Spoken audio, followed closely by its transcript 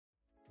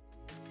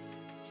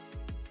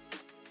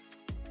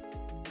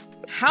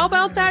How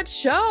about that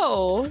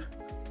show?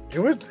 It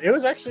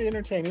was actually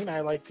entertaining.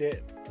 I liked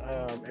it.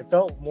 It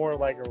felt more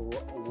like a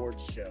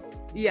awards show.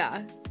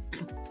 Yeah.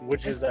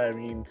 Which is, I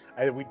mean,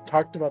 we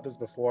talked about this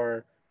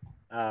before,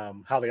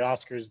 how the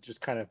Oscars just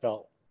kind of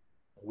felt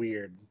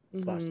weird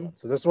this last one.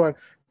 So this one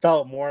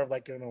felt more of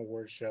like an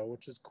award show,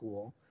 which is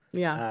cool.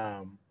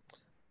 Yeah.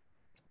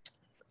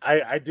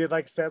 I did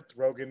like Seth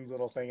Rogen's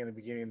little thing in the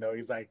beginning, though.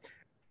 He's like,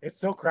 it's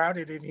so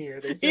crowded in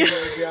here. They said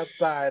it would be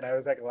outside. I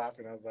was like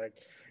laughing. I was like,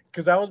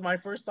 because that was my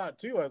first thought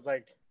too. I was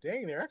like,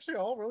 dang, they're actually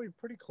all really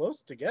pretty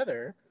close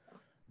together.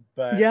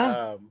 But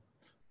yeah.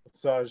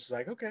 So I was just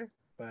like, okay,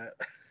 but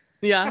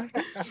yeah.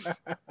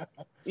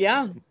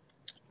 Yeah.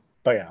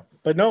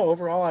 But no,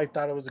 overall, I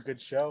thought it was a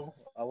good show.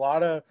 A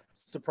lot of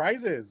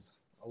surprises.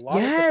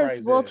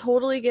 Yes, we'll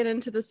totally get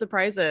into the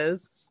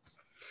surprises.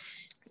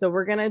 So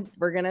we're gonna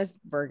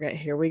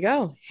here we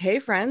go. Hey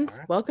friends,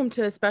 welcome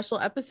to a special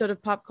episode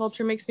of Pop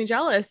Culture Makes Me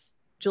Jealous.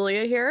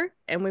 Julia here,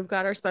 and we've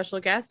got our special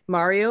guest,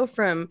 Mario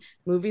from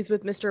Movies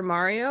with Mr.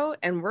 Mario,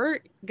 and we're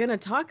gonna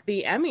talk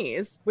the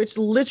Emmys, which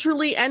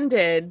literally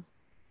ended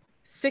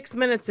 6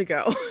 minutes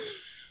ago.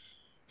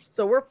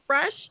 So we're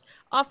fresh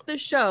off the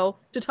show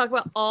to talk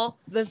about all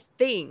the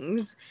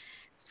things.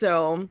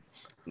 So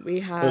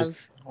we have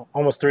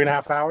almost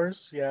 3.5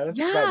 hours. Yeah, that's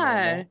about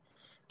normal.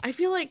 I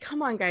feel like,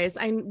 come on, guys.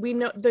 We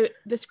know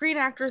the Screen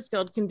Actors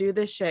Guild can do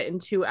this shit in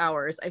 2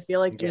 hours. I feel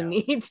like we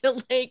need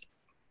to like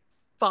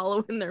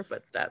follow in their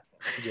footsteps.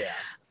 Yeah.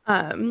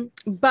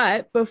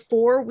 But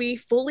before we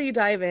fully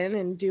dive in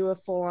and do a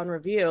full-on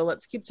review,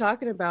 let's keep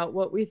talking about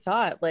what we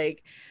thought.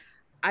 Like,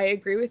 I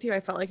agree with you.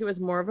 I felt like it was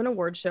more of an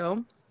award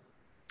show.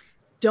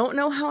 Don't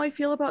know how I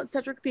feel about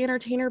Cedric the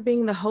Entertainer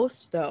being the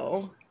host,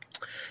 though.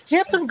 He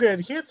had some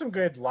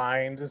good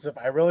lines and stuff.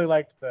 I really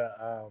liked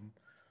the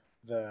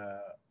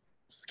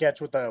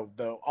sketch with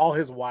the all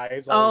his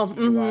wives,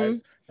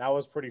 wives. That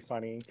was pretty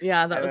funny.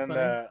 Yeah, that was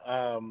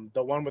funny.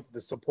 The one with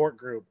the support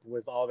group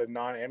with all the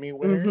non-Emmy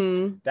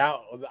winners. That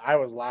I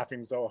was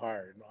laughing so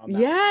hard on that.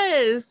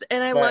 Yes,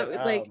 and I love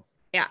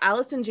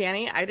Allison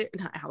Hannigan.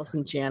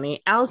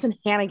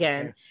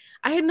 Okay.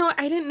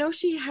 I didn't know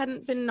she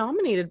hadn't been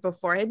nominated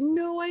before. I had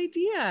no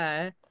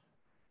idea.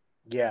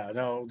 Yeah,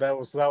 no, that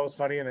was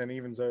funny. And then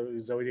even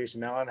Zooey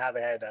Deschanel and how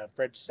they had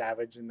Fred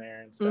Savage in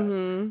there and stuff.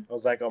 I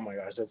was like, oh my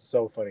gosh, that's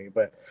so funny.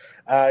 But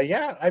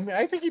yeah, I mean,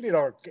 I think he did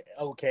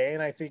okay.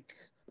 And I think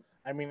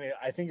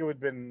it would have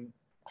been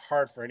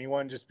hard for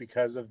anyone just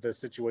because of the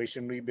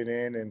situation we've been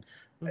in and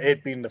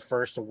it being the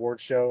first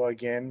award show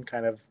again,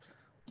 kind of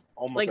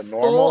almost like a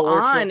normal full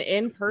on show.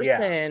 In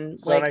person. Yeah.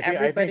 So like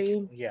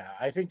everybody.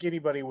 I think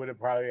anybody would have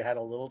probably had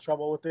a little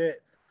trouble with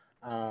it.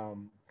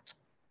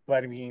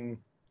 But I mean,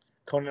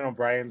 Conan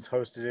O'Brien's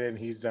hosted it and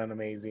he's done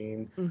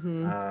amazing.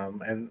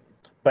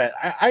 But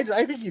I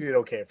think he did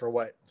okay for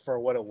what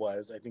it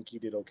was. I think he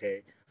did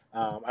okay.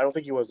 I don't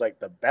think he was like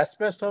the best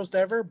host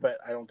ever, but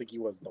I don't think he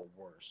was the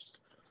worst.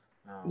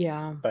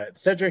 But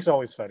Cedric's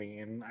always funny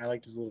and I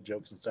liked his little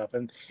jokes and stuff.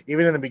 And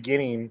even in the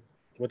beginning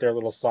with their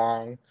little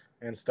song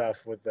and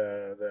stuff with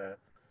the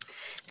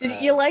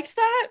Did you liked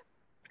that?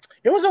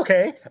 It was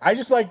okay. I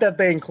just like that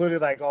they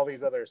included like all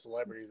these other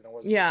celebrities and it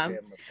wasn't just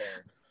him up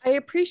there. I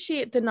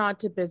appreciate the nod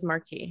to Biz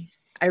Markie.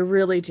 I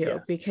really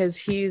do,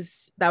 because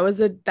that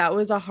was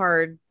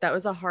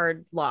a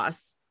hard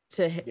loss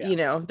to, you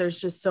know,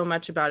 there's just so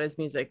much about his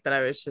music that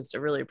I was just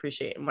really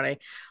appreciating. When I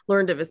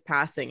learned of his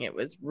passing, it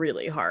was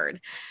really hard.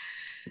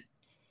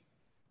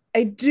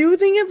 I do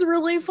think it's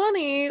really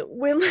funny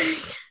when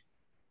like,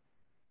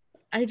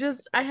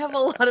 I have a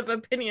lot of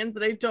opinions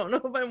that I don't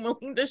know if I'm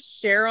willing to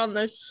share on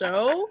the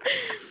show,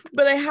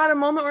 but I had a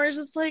moment where I was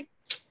just like,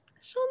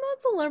 should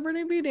that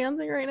celebrity be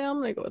dancing right now?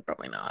 I'm gonna go with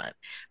probably not.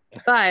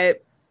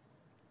 But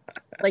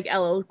like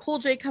LL Cool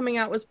J coming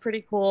out was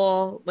pretty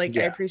cool. Like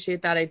I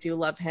appreciate that. I do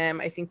love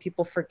him. I think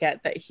people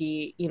forget that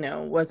he, you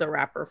know, was a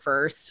rapper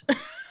first.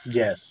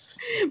 Yes.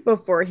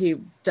 Before he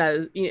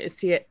does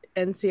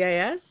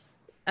NCIS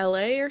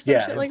LA or some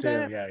shit like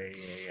that.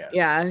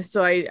 Yeah.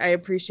 So I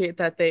appreciate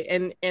that they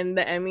and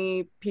the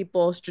Emmy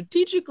people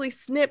strategically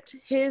snipped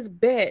his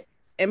bit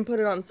and put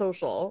it on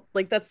social.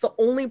 Like that's the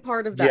only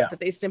part of that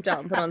they snipped out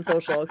and put on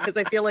social, because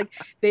I feel like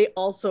they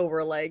also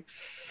were like,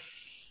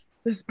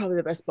 this is probably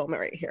the best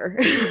moment right here.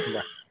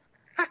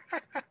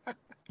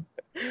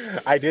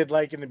 I did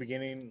like in the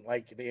beginning,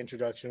 like the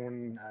introduction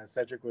when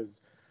Cedric was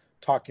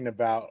talking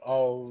about,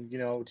 oh, you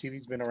know,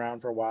 TV's been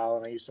around for a while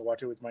and I used to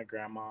watch it with my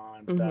grandma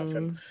and stuff.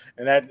 And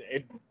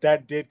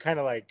that did kind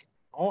of like,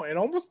 it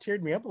almost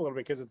teared me up a little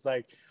bit, because it's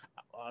like,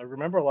 I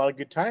remember a lot of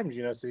good times,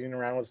 you know, sitting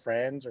around with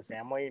friends or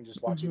family and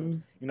just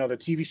watching, you know, the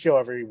TV show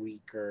every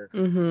week, or,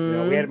 you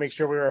know, we had to make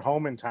sure we were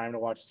home in time to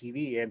watch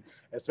TV. And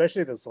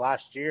especially this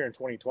last year in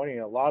 2020,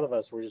 a lot of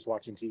us were just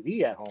watching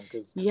TV at home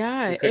because we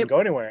couldn't go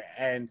anywhere.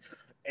 And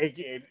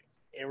it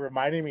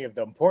reminded me of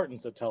the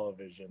importance of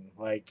television.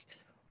 Like,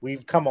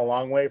 we've come a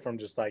long way from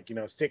just like, you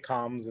know,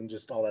 sitcoms and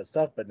just all that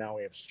stuff, but now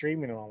we have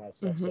streaming and all that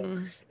stuff.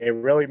 So it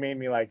really made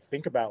me like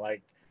think about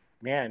like,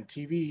 man,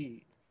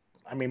 TV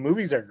I mean,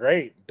 movies are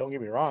great. Don't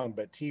get me wrong,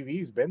 but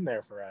TV's been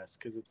there for us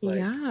because it's like,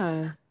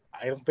 Yeah.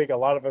 I don't think a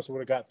lot of us would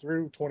have got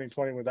through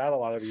 2020 without a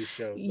lot of these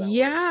shows that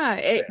Yeah. were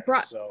It there.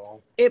 brought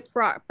So it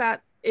brought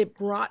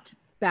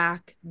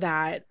back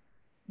that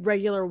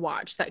regular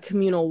watch, that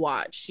communal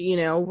watch, you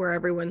know, where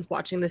everyone's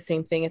watching the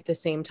same thing at the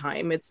same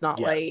time. It's not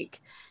yes, like,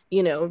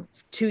 you know,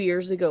 2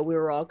 years ago we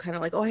were all kind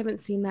of like, oh, I haven't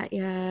seen that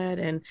yet,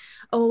 and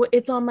oh,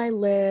 it's on my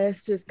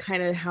list, is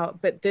kind of how.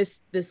 But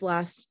this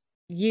last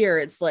year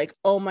it's like,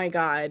 oh my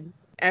god,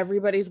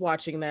 everybody's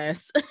watching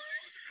this.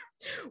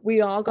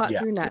 We all got yeah,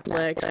 through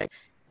Netflix.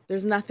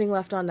 There's nothing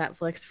left on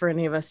Netflix for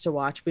any of us to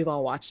watch. We've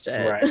all watched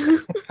it. right.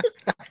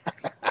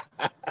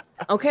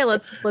 Okay,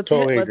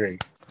 Totally agree.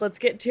 let's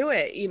get to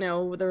it. You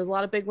know, there was a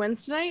lot of big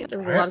wins tonight. There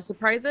was a lot of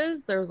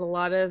surprises. There was a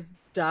lot of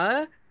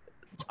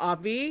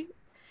obvi.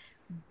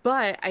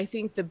 But I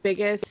think the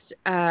biggest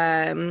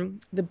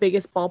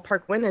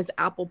ballpark win is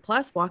Apple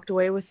Plus walked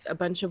away with a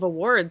bunch of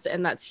awards,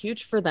 and that's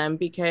huge for them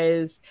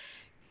because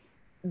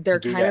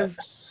they're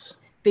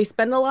they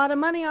spend a lot of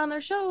money on their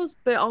shows,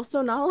 but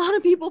also not a lot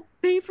of people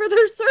pay for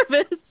their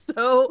service.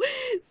 So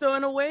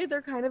in a way,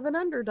 they're kind of an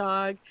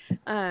underdog.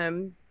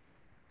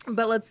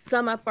 But let's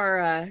sum up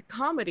our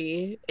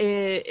comedy.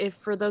 If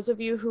for those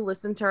of you who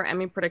listen to our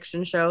Emmy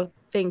prediction show,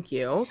 thank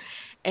you.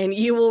 And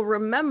you will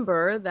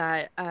remember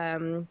that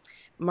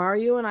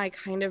Mario and I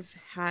kind of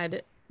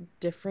had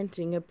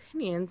differing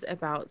opinions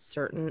about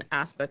certain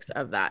aspects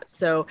of that.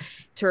 So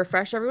to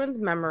refresh everyone's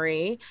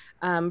memory,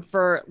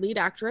 for lead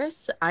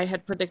actress, I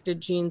had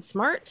predicted Jean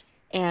Smart,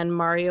 and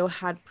Mario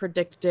had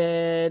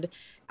predicted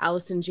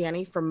Allison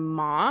Janney for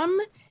Mom.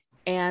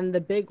 And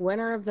the big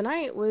winner of the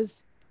night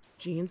was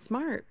Jean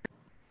Smart.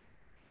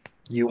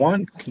 You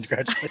won.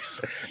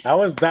 Congratulations. I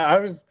was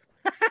like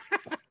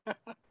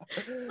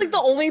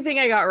the only thing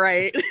I got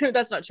right.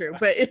 That's not true,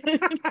 but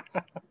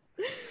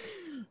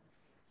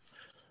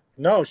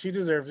no, she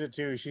deserves it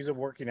too. She's a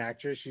working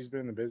actress. She's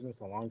been in the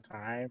business a long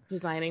time.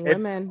 Designing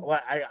women.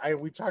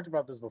 We talked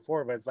about this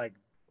before, but it's like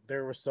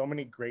there were so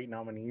many great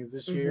nominees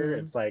this year.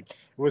 It's like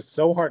it was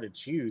so hard to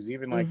choose.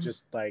 Even like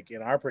just like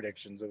in our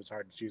predictions, it was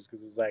hard to choose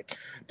because it's like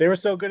they were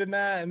so good in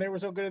that and they were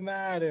so good in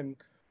that, and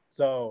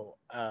so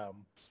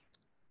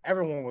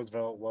everyone was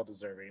well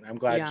deserving. I'm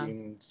glad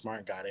Jean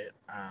Smart got it.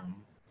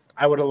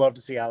 I would have loved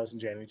to see Allison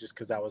Janney just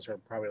because that was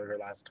probably her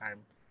last time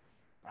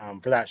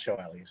for that show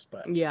at least.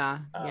 But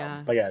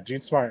but yeah,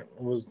 Jean Smart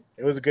was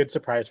a good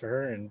surprise for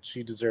her, and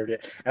she deserved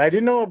it. And I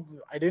didn't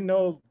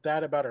know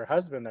that about her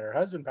husband, that her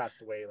husband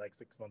passed away like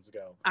 6 months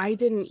ago. I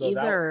didn't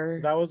either.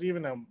 That was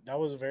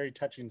a very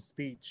touching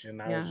speech,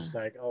 and I was just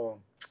like, oh,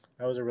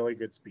 that was a really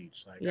good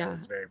speech. Like I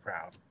was very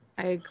proud.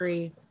 I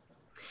agree.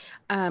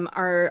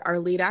 Our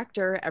lead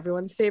actor,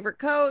 everyone's favorite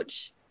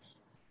coach,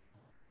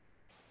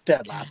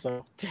 Ted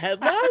Lasso.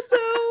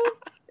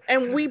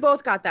 And we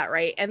both got that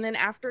right. And then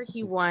after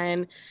he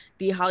won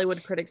the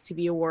Hollywood Critics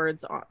TV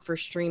Awards for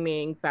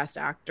streaming Best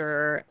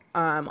Actor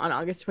on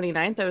August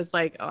 29th, I was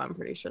like, oh, I'm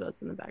pretty sure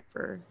that's in the bag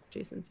for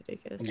Jason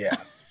Sudeikis. Yeah.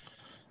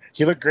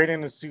 He looked great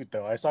in the suit,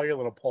 though. I saw your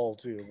little poll,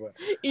 too. But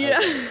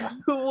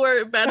Who wore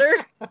it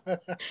better?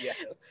 Yes.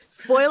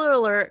 Spoiler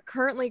alert,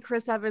 currently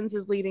Chris Evans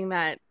is leading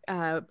that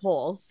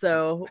poll.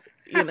 So,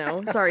 you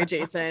know, sorry,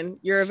 Jason.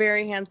 You're a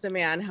very handsome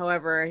man.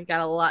 However, you got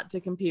a lot to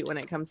compete when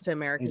it comes to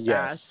America's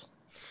Ass.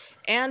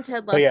 And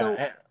Ted Lasso.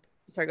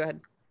 Sorry, go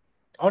ahead.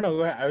 Oh, no,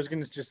 go ahead. I was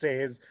going to just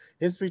say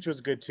his speech was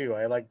good, too.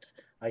 I liked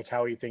like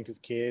how he thanked his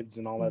kids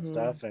and all that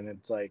stuff. And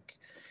it's like,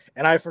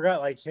 and I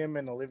forgot like him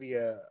and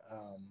Olivia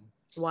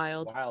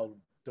Wilde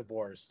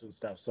divorced and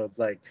stuff, so it's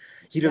like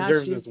he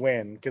deserves this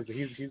win because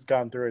he's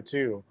gone through it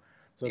too.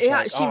 So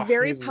she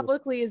very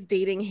publicly is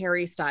dating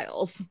Harry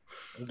Styles.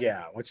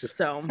 Yeah, which is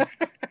so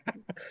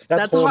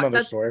that's a whole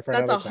other story for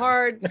another time.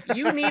 Hard.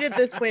 You needed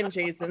this win,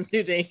 Jason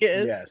Sudeikis.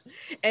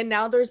 Yes, and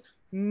now there's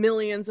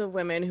millions of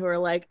women who are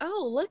like,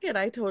 oh, look at,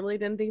 I totally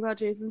didn't think about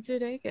Jason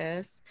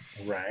Sudeikis.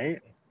 Right.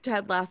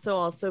 Ted Lasso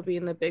also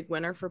being the big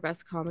winner for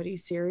Best Comedy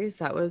Series.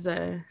 That was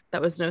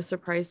no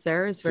surprise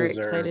there. I was very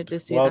excited to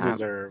see that. Well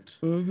deserved.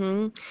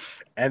 And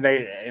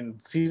in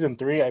season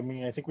 3, I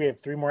mean, I think we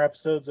have 3 more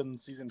episodes in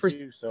season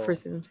 2. So for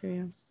season 2,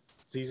 yeah.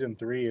 Season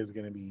 3 is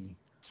going to be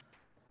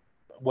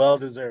well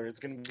deserved. It's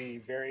going to be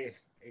very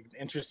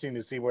interesting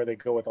to see where they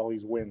go with all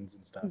these wins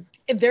and stuff.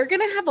 They're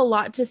going to have a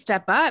lot to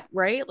step up,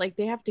 right? Like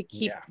they have to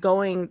keep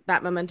going,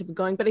 that momentum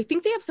going. But I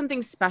think they have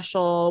something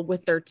special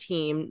with their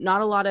team.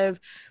 Not a lot of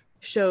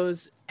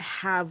shows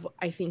have,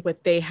 I think,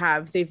 what they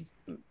have. They've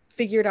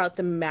figured out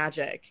the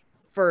magic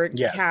for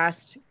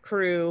cast,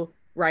 crew,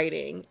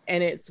 writing,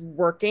 and it's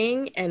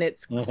working, and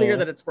it's clear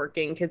that it's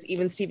working because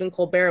even Stephen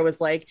Colbert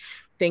was like,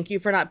 thank you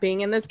for not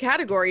being in this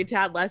category,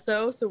 Ted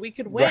Lasso, so we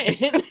could win.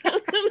 Right.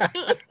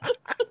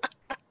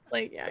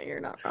 Like, yeah,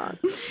 you're not wrong.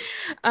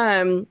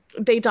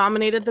 They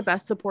dominated the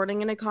Best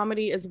Supporting in a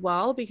Comedy as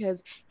well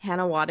because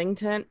Hannah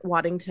Waddingham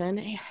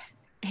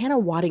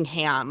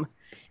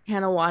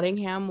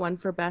won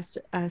for Best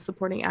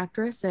Supporting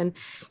Actress, and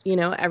you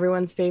know,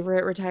 everyone's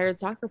favorite retired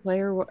soccer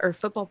player or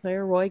football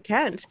player, Roy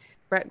Kent,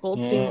 Brett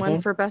Goldstein won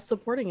for Best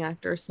Supporting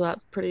Actor, so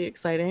that's pretty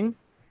exciting.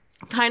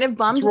 Kind of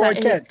bummed Roy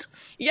Kent.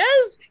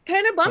 Yes,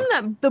 kind of bummed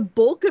that the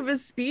bulk of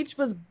his speech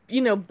was,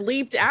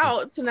 bleeped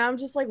out. So now I'm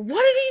just like,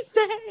 what did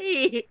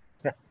he say?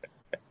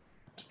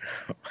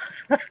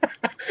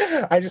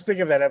 I just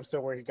think of that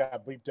episode where he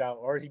got bleeped out,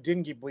 or he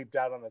didn't get bleeped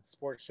out on that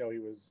sports show he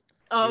was.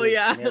 Oh,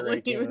 yeah,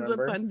 when he was a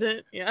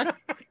pundit. Yeah.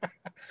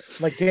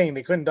 Like, dang,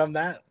 they couldn't have done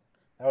that.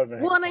 That would have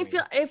been. Well, and I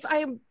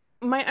feel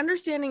my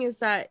understanding is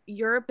that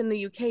Europe and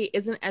the UK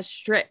isn't as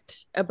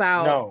strict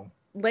about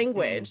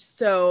language.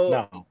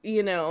 So,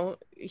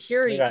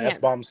 here you got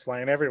F-bombs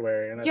flying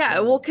everywhere. And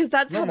because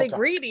that's how they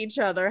greet each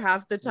other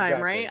half the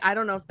time, right? I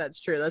don't know if that's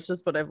true. That's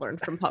just what I've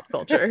learned from pop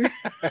culture.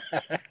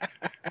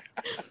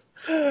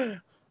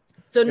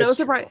 So no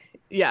surprise.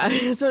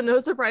 Yeah. So no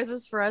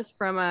surprises for us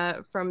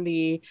from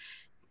the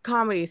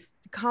comedy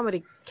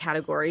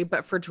category,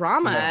 but for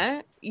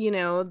drama,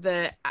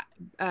 the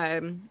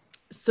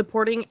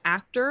supporting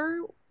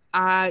actor,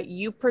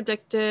 you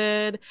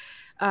predicted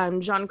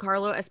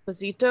Giancarlo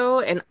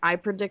Esposito, and I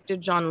predicted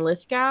John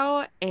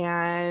Lithgow,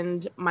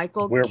 and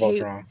Michael. We were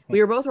both wrong. We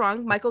were both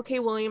wrong. Michael K.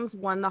 Williams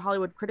won the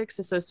Hollywood Critics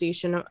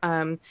Association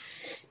on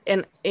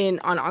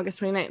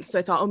August 29th. So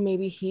I thought,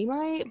 maybe he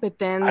might, but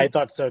then I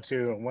thought so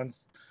too.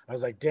 Once I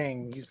was like,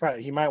 dang,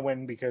 he might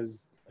win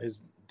because his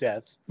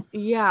death.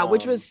 Yeah,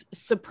 which was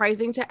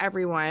surprising to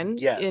everyone.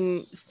 Yes.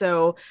 And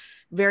so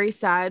very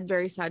sad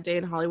day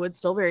in Hollywood.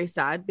 Still very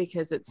sad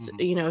because it's,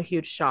 a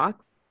huge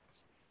shock.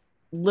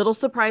 Little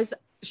surprise,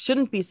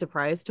 shouldn't be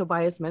surprised,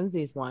 Tobias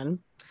Menzies won.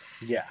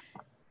 Yeah.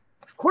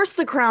 Of course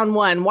The Crown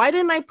won. Why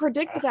didn't I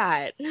predict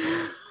that?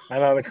 I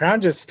know, The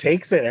Crown just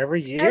takes it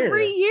every year.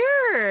 Every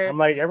year. I'm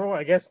like,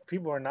 I guess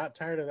people are not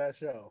tired of that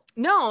show.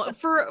 No,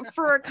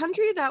 for a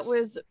country that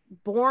was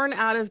born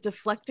out of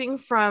deflecting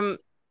from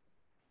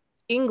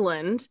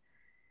England,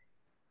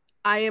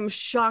 I am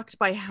shocked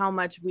by how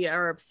much we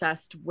are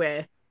obsessed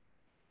with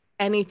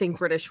anything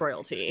British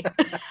royalty.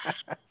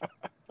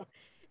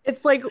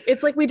 It's like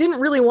we didn't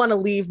really want to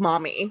leave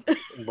mommy.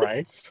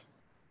 Right.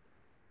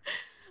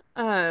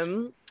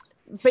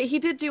 But he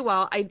did do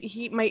well.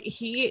 He's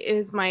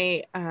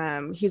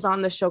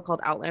on the show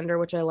called Outlander,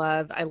 which I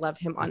love. I love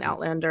him on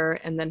Outlander.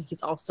 And then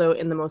he's also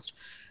in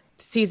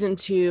season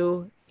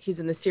 2. He's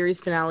in the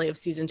series finale of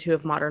season 2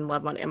 of Modern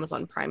Love on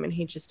Amazon Prime, and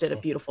he just did a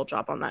beautiful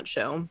job on that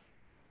show.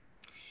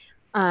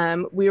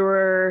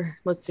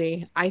 Let's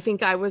see. I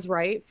think I was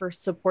right for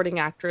supporting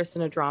actress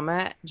in a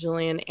drama.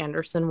 Gillian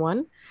Anderson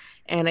won.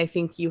 And I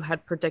think you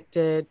had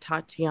predicted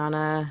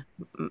Tatiana.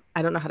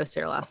 I don't know how to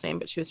say her last name,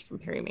 but she was from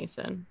Perry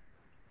Mason.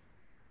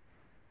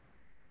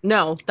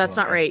 No, that's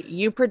not right.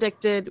 We both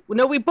predicted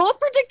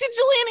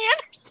Gillian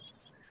Anderson.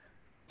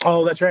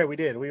 Oh, that's right. We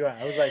did. I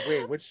was like,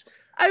 wait, which?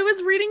 I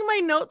was reading my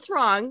notes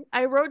wrong.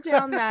 I wrote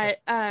down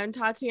that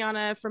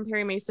Tatiana from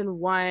Perry Mason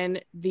won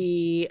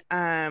the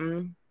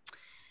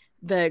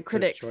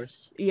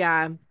critics.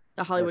 Yeah.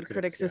 The Hollywood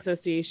Critics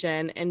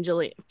Association, and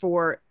Gillian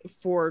for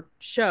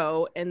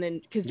show, and then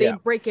because they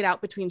break it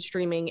out between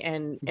streaming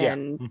and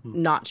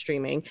not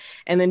streaming,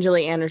 and then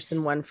Gillian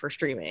Anderson won for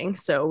streaming.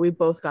 So we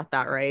both got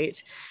that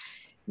right.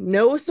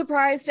 No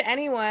surprise to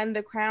anyone,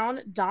 The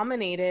Crown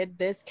dominated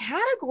this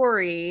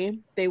category.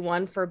 They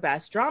won for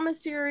Best Drama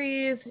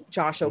Series.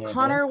 Josh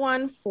O'Connor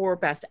won for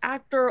Best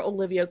Actor.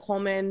 Olivia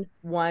Colman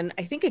won,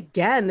 I think,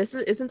 again.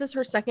 Isn't this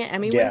her second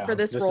Emmy win for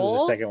this role?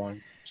 This is the second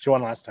one. She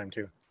won last time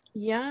too.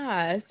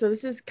 Yeah, so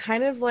this is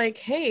kind of like,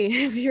 hey,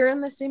 if you're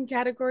in the same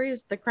category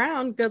as The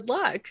Crown, good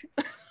luck.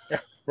 Yeah,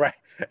 right.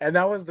 And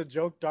that was the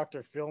joke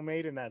Dr. Phil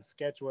made in that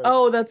sketch.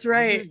 Oh, that's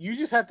right. You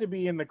just have to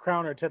be in The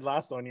Crown or Ted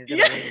Lasso and you're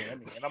going to win the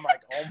Emmy. And I'm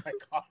like, oh my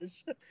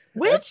gosh.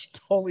 Which, that's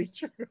totally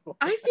true.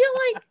 I feel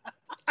like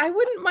I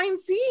wouldn't mind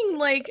seeing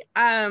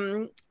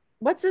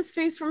what's his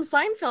face from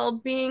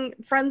Seinfeld being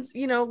friends,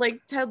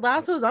 like Ted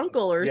Lasso's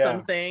uncle or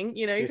something.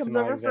 He Jason comes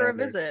over for a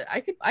visit.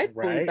 I'd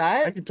believe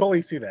that. I could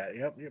totally see that.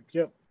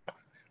 Yep.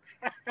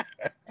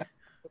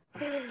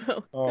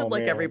 So good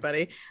luck,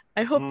 everybody.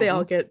 I hope they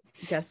all get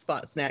guest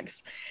spots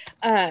next.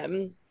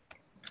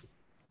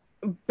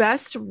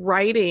 Best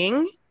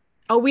writing.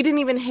 Oh, we didn't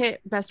even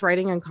hit best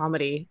writing on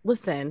comedy.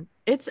 Listen,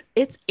 it's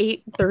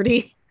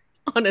 8:30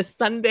 on a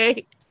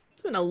Sunday.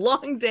 It's been a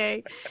long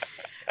day.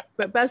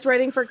 But best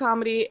writing for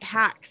comedy,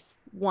 Hacks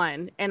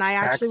won. And I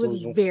actually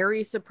was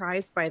very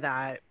surprised by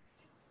that.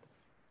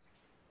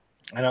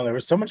 I know there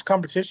was so much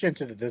competition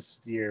to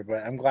this year,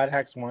 but I'm glad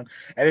Hacks won.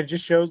 And it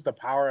just shows the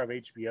power of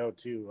HBO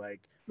too.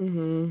 Like,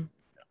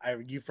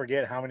 you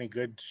forget how many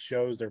good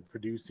shows they're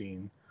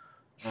producing.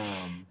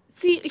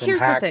 See,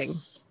 here's the thing.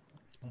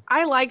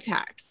 I liked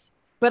Hacks,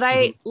 but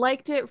I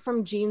liked it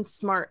from Gene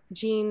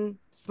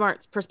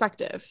Smart's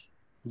perspective.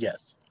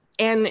 Yes.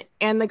 And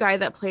the guy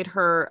that played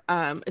her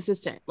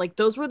assistant. Like,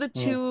 those were the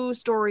two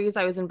stories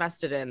I was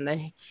invested in.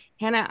 The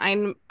Hannah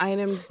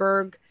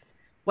Einenberg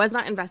was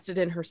not invested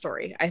in her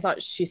story. I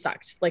thought she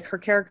sucked. Like, her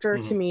character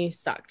to me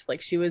sucked.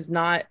 Like, she was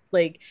not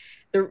like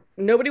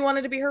nobody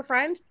wanted to be her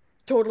friend.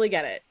 Totally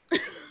get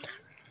it.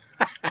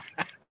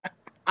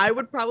 I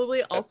would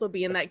probably also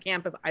be in that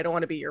camp if I don't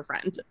want to be your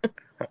friend.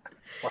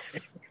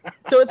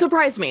 So it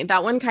surprised me.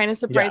 That one kind of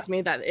surprised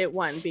me that it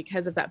won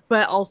because of that.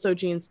 But also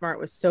Jean Smart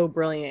was so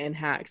brilliant in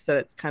Hacks that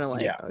it's kind of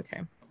like,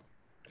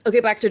 okay,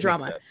 back to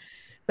drama.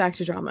 Back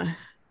to drama.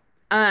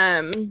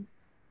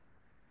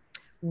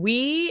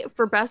 We,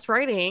 for best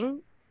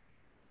writing,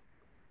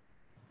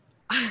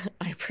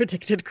 I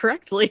predicted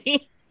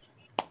correctly.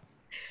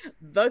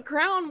 The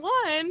Crown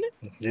won.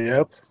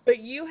 Yep. But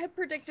you had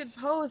predicted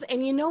Pose,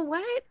 and you know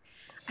what?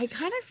 I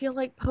kind of feel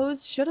like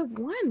Pose should have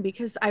won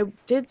because I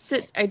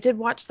did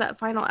watch that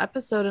final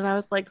episode, and I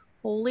was like,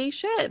 holy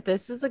shit,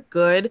 this is a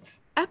good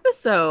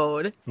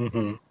episode.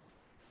 Mm-hmm.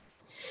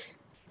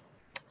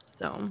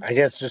 So I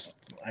guess just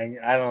I don't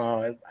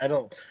know. I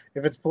don't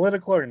if it's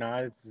political or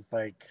not. It's just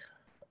like,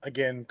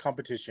 again,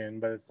 competition,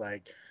 but it's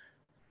like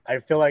I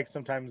feel like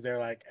sometimes they're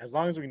like, as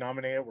long as we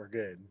nominate it, we're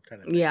good,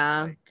 kind of thing.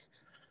 Yeah.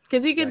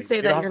 Because you could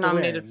say that you're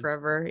nominated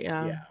forever.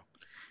 Yeah.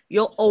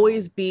 You'll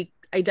always be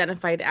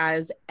identified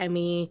as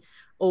Emmy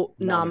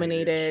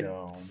nominated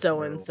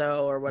so and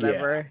so or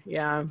whatever.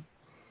 Yeah.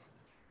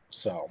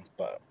 So,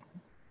 but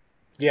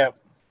yeah.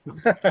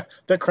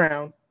 The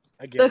Crown.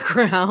 Again. The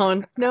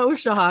Crown. No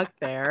shock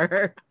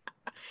there.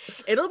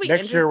 It'll be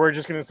next year. We're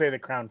just gonna say The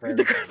Crown for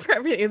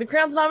everything. The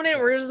Crown's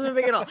nominated. We're just gonna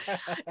pick it all.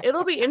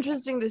 It'll be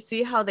interesting to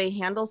see how they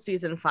handle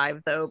season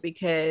 5 though,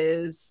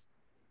 because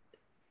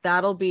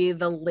that'll be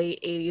the late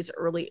 80s,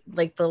 early,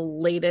 like the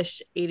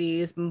latest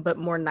 80s, but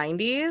more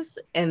 90s.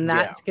 And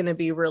that's going to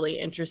be really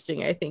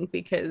interesting, I think,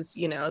 because,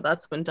 you know,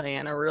 that's when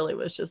Diana really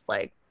was just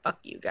like, fuck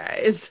you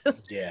guys.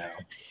 Yeah.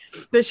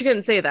 But she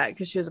couldn't say that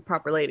because she was a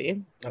proper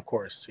lady. Of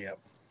course. Yep.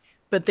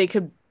 But they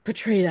could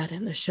portray that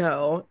in the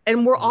show.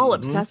 And we're all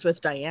obsessed with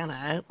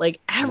Diana.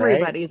 Like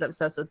everybody's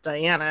obsessed with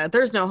Diana.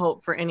 There's no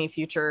hope for any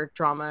future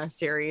drama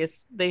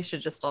series. They should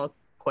just all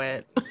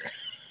quit.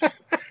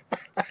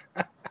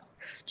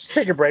 Just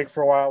take a break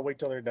for a while, wait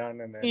till they're done,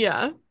 and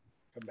then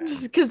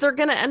because they're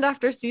gonna end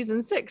after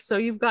season 6, so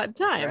you've got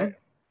time.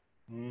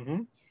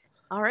 Right.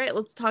 All right,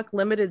 let's talk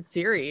limited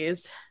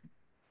series.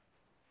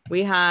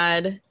 We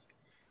had,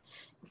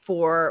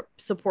 for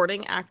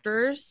supporting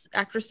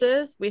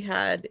actresses, we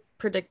both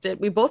predicted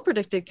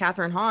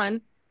Kathryn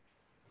Hahn.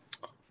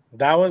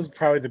 That was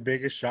probably the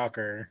biggest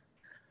shocker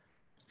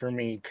for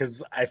me,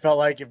 because I felt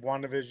like if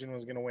WandaVision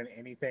was gonna win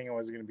anything, it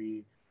was gonna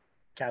be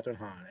Kathryn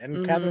Hahn.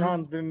 And Kathryn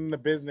Hahn's been in the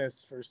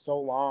business for so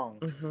long.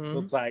 So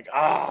it's like,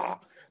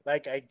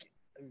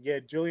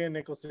 Julianne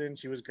Nicholson,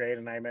 she was great,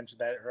 and I mentioned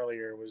that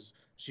earlier,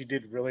 she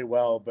did really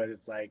well, but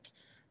it's like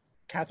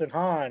Kathryn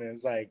Hahn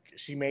is like,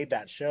 she made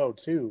that show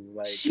too.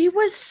 Like, she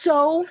was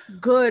so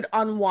good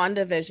on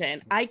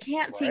WandaVision. I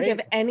can't think of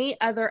any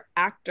other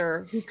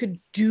actor who could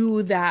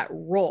do that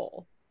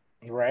role.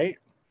 Right?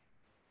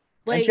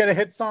 Like, and she had a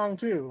hit song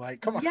too.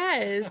 Like, come on.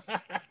 Yes.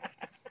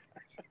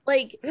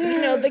 Like,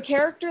 you know, the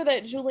character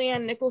that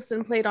Julianne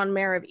Nicholson played on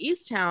Mare of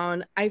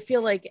Easttown, I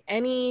feel like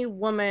any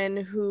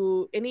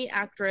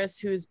actress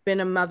who's been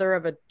a mother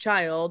of a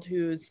child,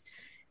 who's,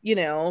 you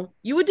know,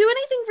 you would do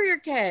anything for your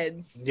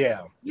kids.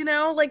 Yeah. You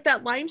know, like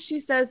that line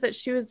she says that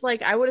she was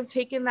like, I would have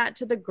taken that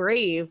to the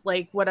grave,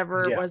 like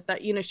whatever it was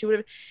that, you know, she would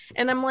have.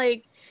 And I'm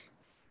like,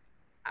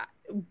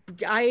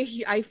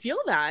 I feel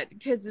that,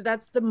 because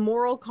that's the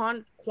moral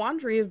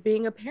quandary of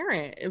being a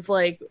parent. If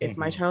like, if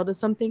my child is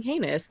something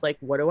heinous, like,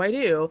 what do I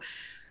do?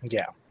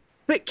 Yeah.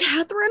 But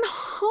Kathryn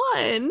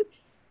Hahn,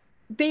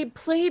 they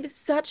played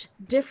such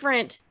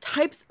different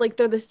types. Like,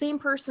 they're the same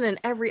person in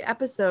every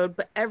episode,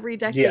 but every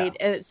decade.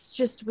 And it's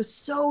just was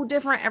so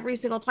different every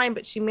single time.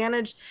 But she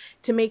managed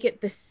to make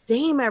it the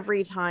same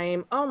every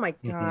time. Oh my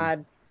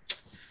God.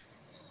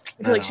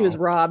 I feel like she was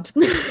robbed.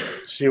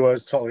 She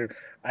was totally.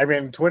 I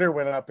mean, Twitter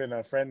went up in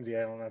a frenzy.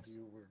 I don't know if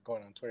you were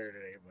going on Twitter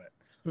today,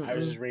 but I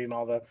was just reading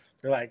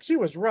they're like, she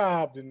was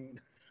robbed. And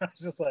I was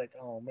just like,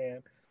 oh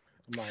man.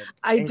 I'm like,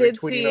 I did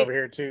tweeting see over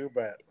here too,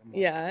 but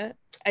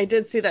I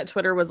did see that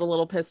Twitter was a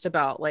little pissed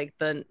about like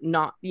the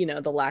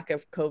lack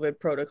of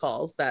COVID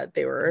protocols that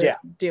they were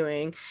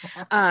doing.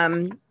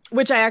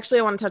 Which I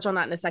want to touch on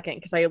that in a second,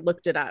 because I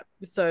looked it up.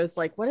 So I was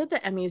like, what did the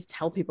Emmys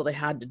tell people they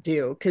had to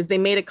do? Because they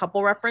made a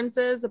couple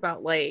references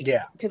about like,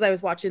 because I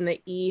was watching the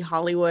E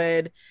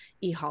Hollywood,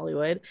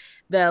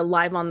 the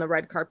live on the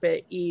red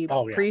carpet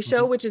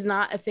pre-show, which is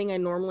not a thing I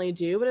normally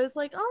do, but I was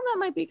like, oh, that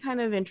might be kind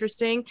of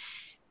interesting.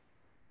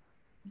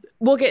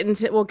 I'll get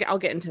into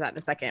that in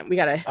a second. We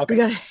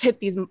gotta hit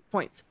these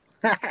points.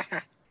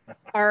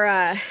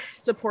 Our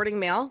supporting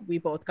male, we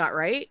both got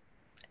right.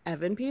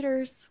 Evan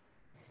Peters.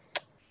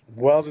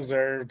 Well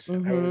deserved.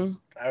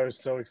 I was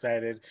so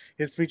excited.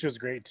 His speech was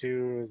great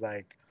too. It was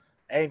like,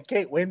 and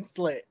Kate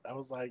Winslet. I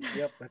was like,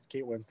 yep, that's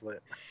Kate Winslet.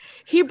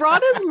 He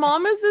brought his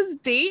mom as his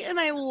date, and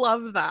I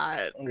love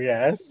that.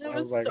 Yes. It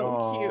was like,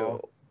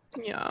 so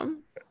cute. Yeah.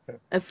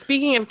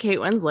 Speaking of Kate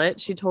Winslet,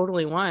 she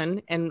totally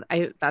won, and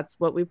that's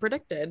what we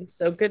predicted.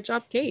 So good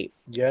job, Kate.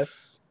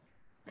 Yes.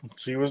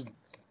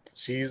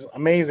 She's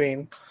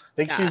amazing.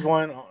 I think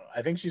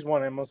she's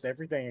won almost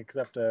everything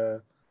except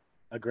a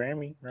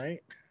Grammy,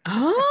 right?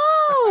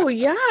 Oh,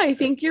 yeah, I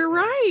think you're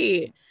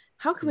right.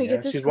 How can we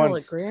get this girl a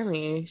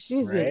Grammy? She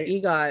needs to be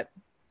an EGOT.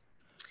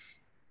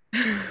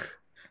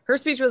 Her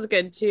speech was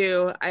good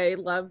too. I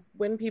love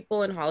when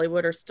people in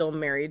Hollywood are still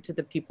married to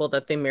the people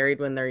that they married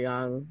when they're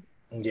young.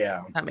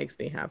 Yeah. That makes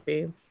me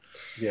happy.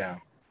 Yeah.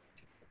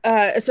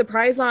 A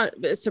surprise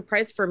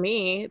for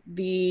me,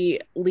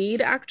 the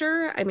lead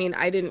actor. I mean,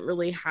 I didn't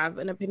really have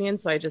an opinion,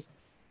 so I just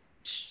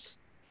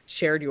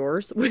shared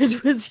yours,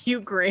 which was Hugh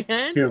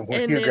Grant, Hugh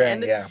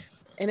Grant, yeah.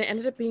 And it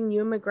ended up being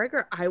Ewan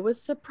McGregor. I was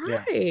Yeah.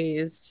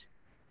 surprised.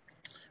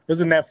 It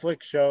was a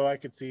Netflix show. I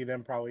could see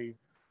them probably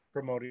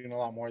promoting a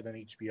lot more than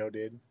HBO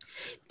did.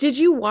 Did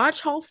you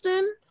watch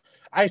Halston?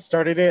 I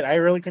started it. I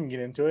really couldn't get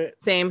into it.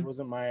 Same. It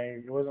wasn't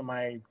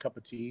my cup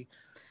of tea.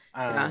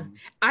 Yeah.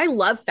 I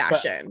love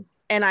fashion,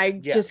 and I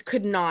just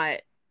could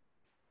not.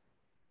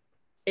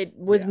 It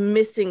was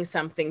missing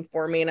something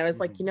for me, and I was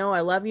like,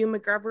 I love Ewan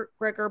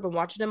McGregor. Been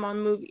watching him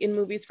in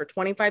movies for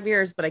 25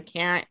 years, but I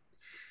can't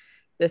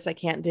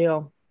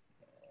do.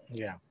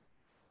 Yeah,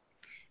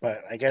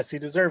 but I guess he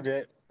deserved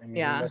it. I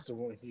mean,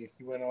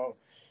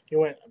 he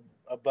went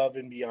above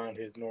and beyond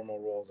his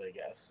normal roles, I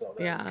guess. So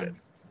that's good.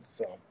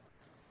 So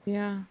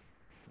yeah.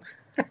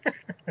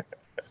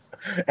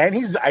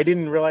 And I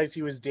didn't realize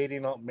he was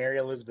dating Mary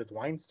Elizabeth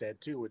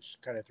Winstead too, which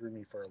kind of threw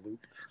me for a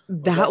loop.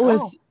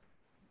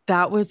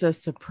 That was a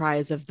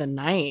surprise of the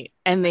night,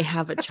 and they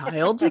have a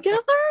child together.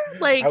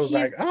 Like, I was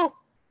like, oh,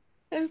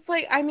 it's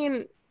like, I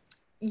mean,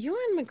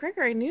 Ewan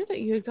McGregor, I knew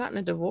that you had gotten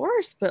a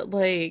divorce, but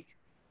like,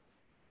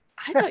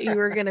 I thought you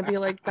were gonna be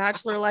like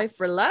bachelor life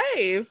for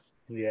life.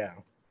 Yeah.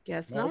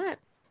 Guess not.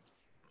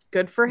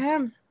 Good for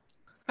him.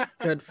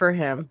 Good for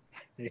him.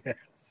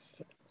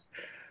 Yes.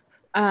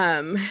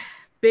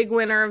 Big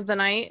winner of the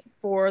night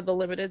for the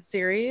limited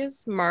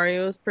series,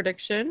 Mario's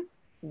Prediction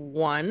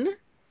won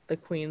the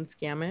Queen's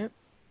Gambit.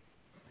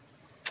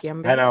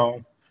 I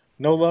know.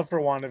 No love for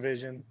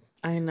WandaVision.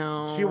 I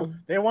know.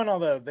 They won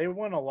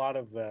a lot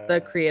of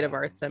the creative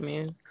arts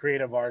Emmys.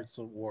 Creative arts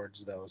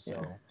awards though, so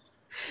yeah.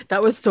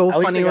 That was so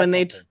funny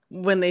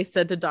when they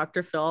said to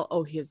Dr. Phil,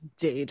 "Oh, he has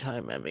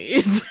daytime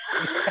Emmys."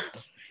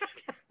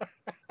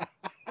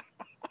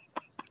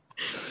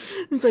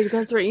 It's like,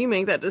 that's right, you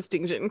make that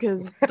distinction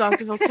because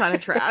Dr. Phil's kind of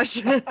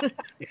trash.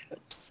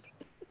 Yes.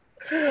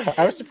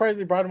 I was surprised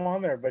they brought him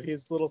on there, but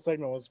his little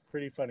segment was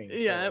pretty funny.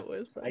 Yeah, so it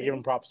was funny. I give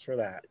him props for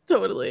that.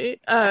 Totally.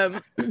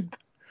 I'm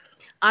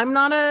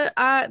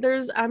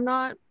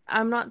not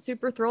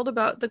super thrilled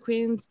about the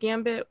Queen's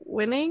Gambit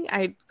winning.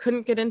 I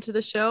couldn't get into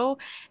the show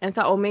and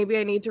thought, maybe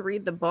I need to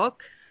read the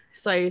book.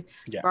 So I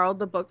borrowed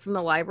the book from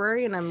the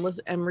library, and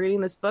I'm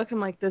reading this book.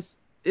 I'm like, this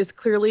is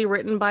clearly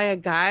written by a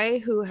guy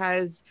who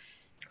has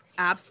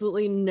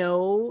absolutely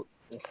no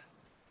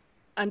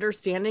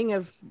understanding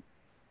of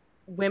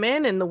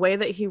women, and the way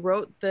that he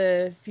wrote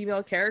the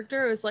female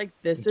character was like,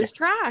 this is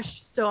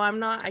trash. So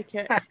I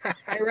can't.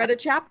 I read a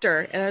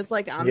chapter and I was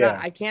like,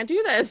 I can't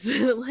do this.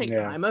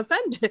 I'm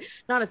offended,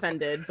 not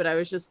offended, but I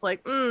was just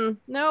like,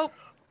 nope,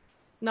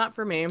 not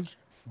for me.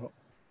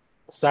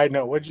 Side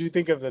note, what did you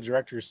think of the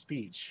director's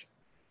speech?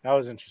 That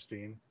was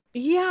interesting.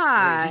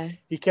 Yeah,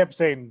 he kept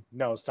saying,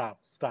 no, stop,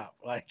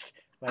 like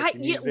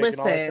music and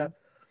all that stuff.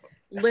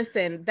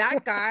 Listen,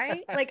 that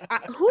guy,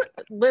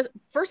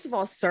 first of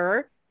all,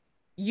 sir,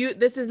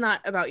 this is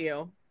not about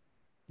you.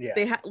 Yeah.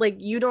 They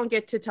you don't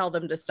get to tell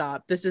them to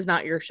stop. This is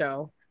not your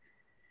show.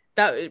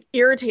 That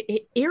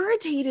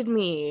irritated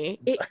me.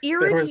 It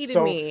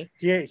irritated me.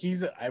 Yeah,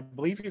 I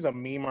believe he's a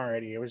meme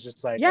already. It was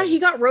just like, he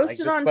got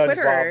roasted on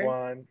Twitter.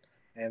 One,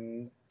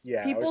 and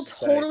people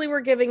totally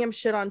were giving him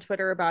shit on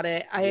Twitter about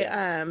it.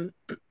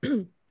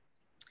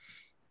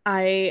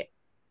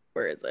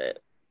 Where is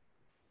it?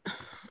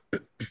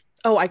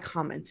 I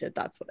commented.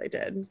 That's what I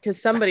did,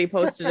 because somebody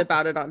posted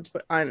about it on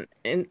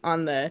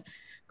the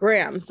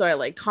gram.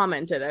 So I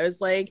commented. I was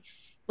like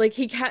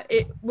he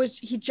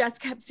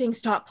just kept saying,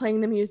 stop playing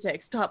the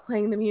music,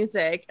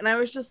 and I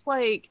was just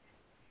like,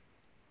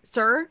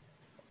 sir,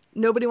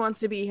 nobody wants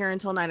to be here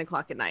until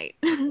 9:00 at night.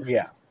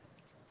 Yeah.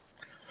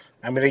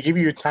 I mean, they give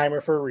you a timer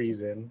for a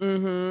reason.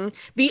 Mm-hmm.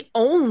 The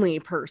only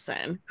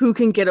person who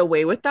can get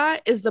away with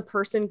that is the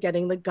person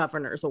getting the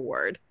governor's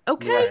award.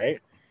 Okay.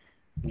 Right.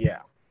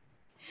 Yeah.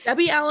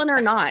 Debbie Allen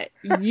or not,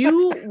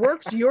 you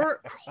worked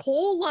your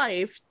whole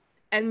life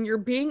and you're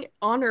being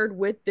honored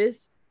with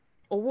this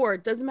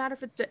award. Doesn't matter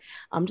if it's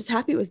I'm just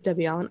happy it was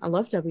Debbie Allen. I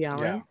love Debbie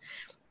Allen. Yeah.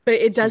 But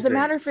it doesn't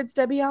matter if it's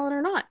Debbie Allen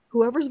or not.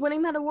 Whoever's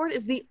winning that award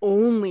is the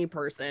only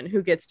person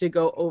who gets to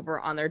go over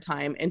on their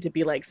time and to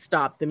be like,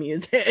 stop the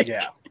music.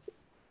 Yeah.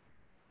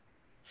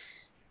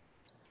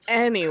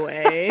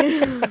 Anyway.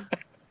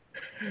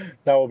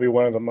 That will be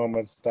one of the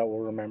moments that we'll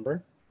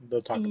remember. They'll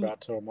talk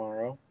about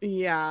tomorrow.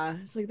 Yeah,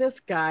 it's like,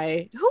 this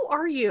guy, who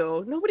are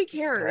you? Nobody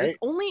cares.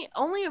 Right?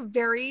 Only a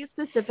very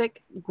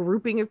specific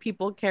grouping of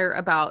people care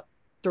about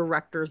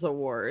directors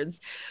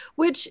awards,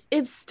 which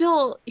it's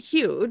still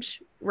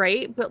huge,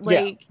 right? But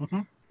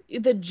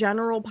the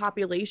general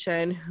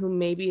population who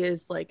maybe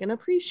is like an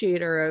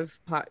appreciator of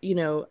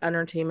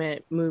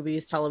entertainment,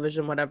 movies,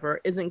 television,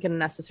 whatever, isn't going to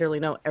necessarily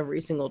know every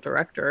single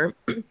director.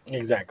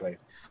 Exactly.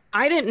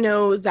 I didn't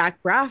know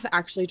Zach Braff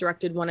actually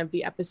directed one of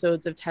the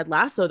episodes of Ted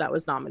Lasso that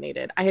was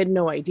nominated. I had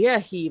no idea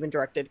he even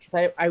directed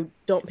because I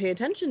don't pay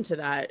attention to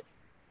that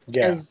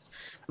as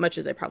much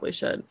as I probably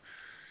should.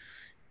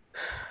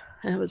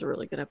 And it was a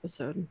really good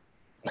episode.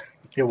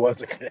 It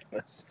was a good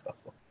episode.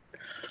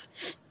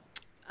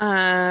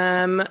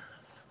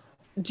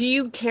 Do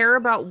you care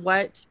about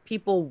what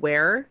people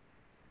wear?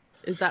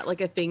 Is that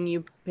like a thing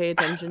you pay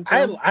attention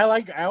to? I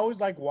always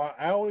like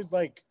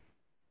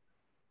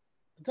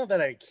it's not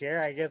that I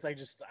care. I guess I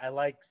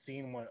like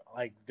seeing what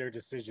like their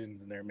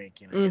decisions and they're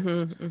making. I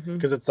guess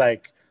because it's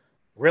like,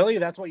 really,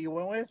 that's what you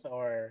went with,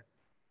 or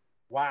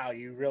wow,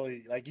 you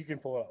really like you can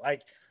pull it.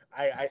 Like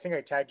I think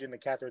I tagged you in the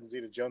Catherine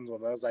Zeta-Jones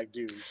one. I was like,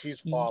 dude,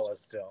 she's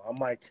flawless still. I'm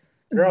like,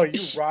 girl, you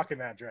rocking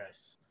that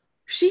dress.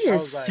 She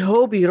is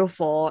so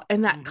beautiful,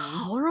 and that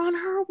color on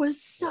her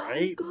was so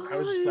good. I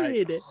was just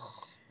like,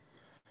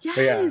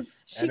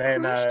 yes, yeah.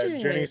 And then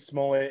Jenny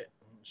Smollett,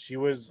 she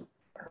was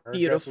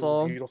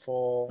beautiful.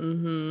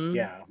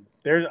 Yeah,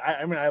 there's.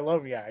 I mean, I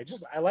love. Yeah,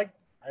 I like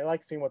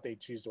seeing what they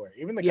choose to wear.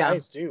 Even the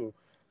guys too,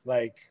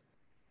 like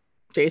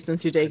Jason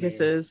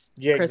Sudeikis's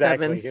Chris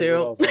Evans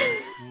suit.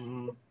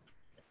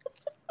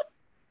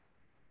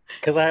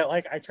 Because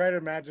I try to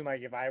imagine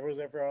like if I was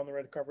ever on the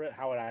red carpet,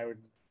 what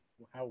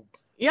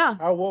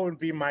would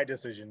be my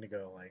decision to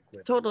go like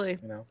with, totally,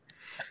 you know.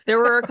 There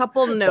were a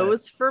couple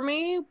no's for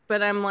me,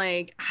 but I'm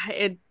like,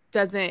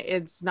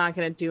 it's not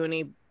going to do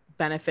any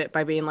benefit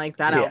by being like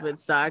that outfit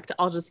sucked.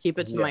 I'll just keep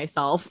it to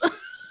myself.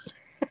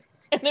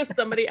 And if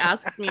somebody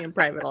asks me in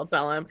private, I'll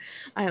tell him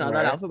I thought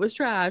that outfit was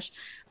trash.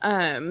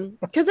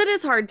 Because it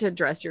is hard to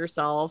dress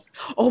yourself.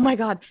 Oh my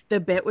God, the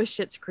bit with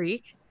Schitt's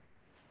Creek.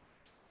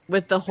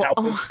 With the whole, that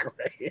was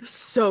great.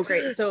 So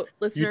great. So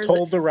listeners, you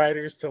told the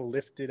writers to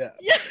lift it up.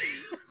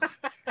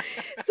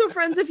 So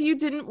friends, if you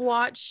didn't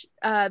watch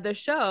the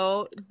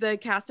show, the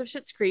cast of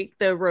Schitt's Creek,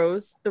 the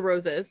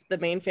Roses, the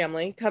main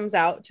family, comes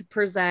out to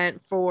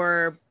present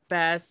for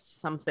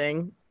best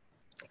something.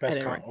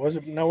 It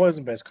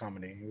wasn't best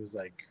comedy. It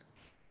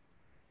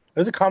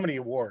was a comedy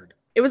award.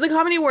 It was a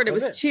comedy award. It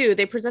was two.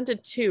 They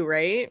presented two,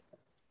 right?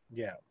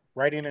 Yeah,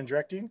 writing and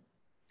directing.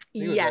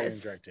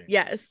 Yes.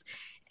 Yes.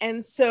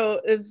 And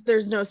so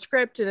there's no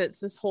script and it's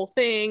this whole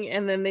thing.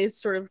 And then they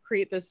sort of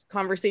create this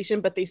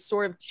conversation, but they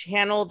sort of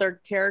channel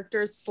their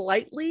characters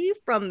slightly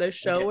from the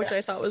show, which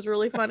I thought was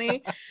really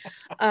funny.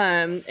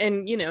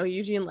 And, you know,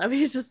 Eugene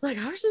Levy is just like,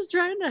 I was just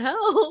trying to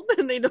help.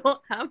 And they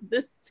don't have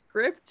this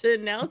script to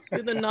announce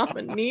who the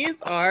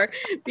nominees are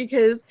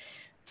because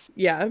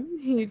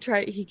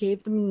he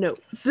gave them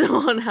notes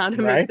on how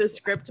to make the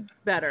script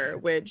better,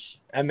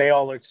 and they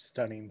all looked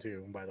stunning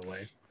too, by the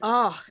way.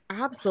 Oh,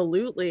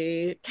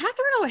 absolutely.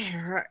 Catherine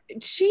O'Hara,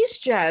 she's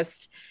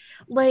just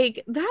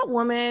like that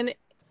woman.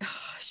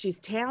 She's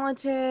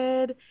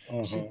talented.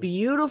 She's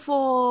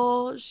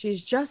beautiful.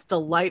 She's just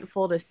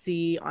delightful to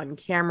see on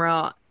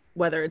camera,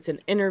 whether it's an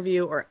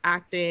interview or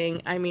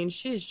acting. I mean,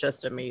 she's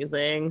just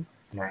amazing.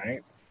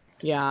 Right.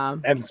 Yeah.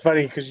 And it's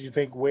funny because you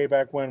think way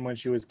back when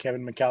she was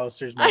Kevin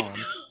McAllister's mom,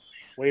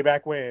 way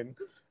back when,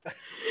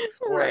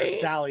 or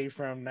Sally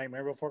from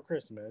Nightmare Before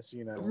Christmas,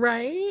 you know.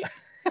 Right.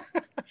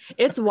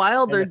 It's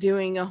wild they're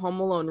doing a Home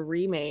Alone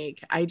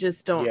remake. I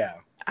just don't. Yeah.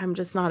 I'm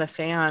just not a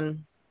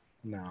fan.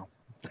 No.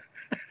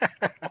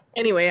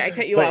 Anyway, I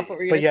cut you off. What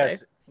were you going to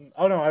say?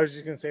 Oh, no, I was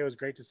just going to say it was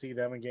great to see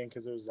them again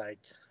because it was like,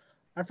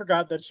 I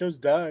forgot that show's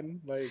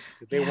done. Like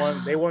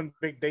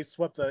they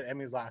swept the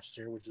Emmys last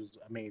year, which was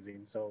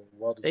amazing. So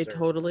well deserved. They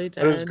totally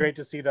did. But it was great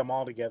to see them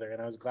all together,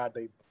 and I was glad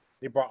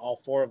they brought all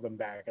four of them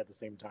back at the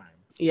same time.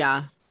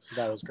 Yeah. So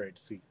that was great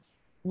to see.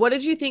 What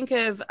did you think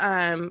of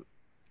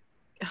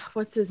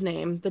what's his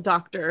name? The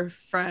doctor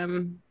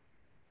from,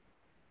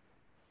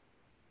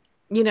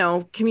 you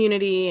know,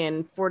 Community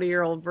and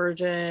 40-Year-Old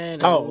Virgin.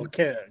 Oh,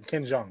 Ken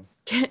Jeong.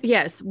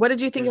 Yes. What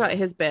did you think about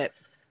his bit?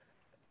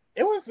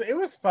 It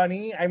was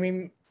funny. I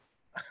mean,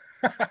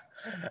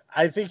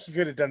 I think he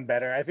could have done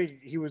better. I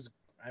think he was.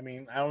 I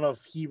mean, I don't know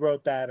if he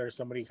wrote that or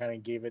somebody kind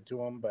of gave it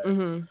to him, but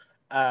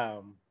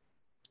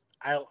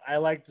I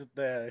liked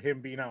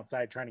him being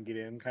outside trying to get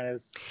in, kind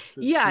of.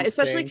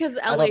 Especially because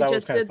LA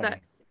just did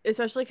that.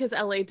 Especially because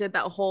LA did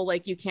that whole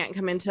like you can't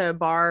come into a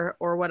bar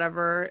or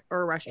whatever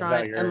or a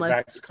restaurant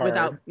unless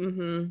without.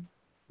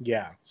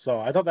 Yeah, so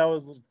I thought that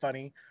was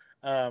funny.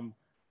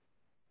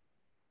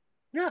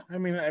 Yeah, I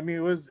mean, it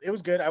was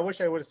good. I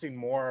wish I would have seen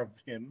more of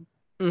him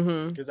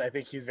because I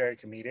think he's very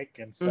comedic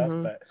and stuff.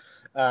 But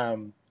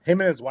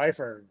him and his wife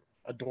are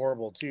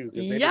adorable too.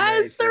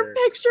 Yes, their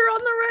picture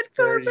on the red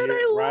carpet,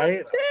 I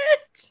loved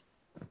it.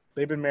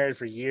 They've been married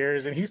for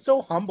years, and he's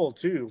so humble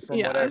too. From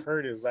what I've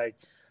heard, is like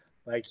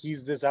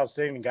he's this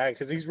outstanding guy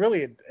because he's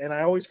really, and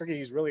I always forget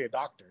he's really a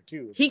doctor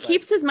too. He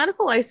keeps his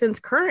medical license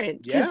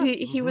current because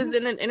he was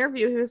in an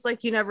interview. He was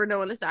like, "You never know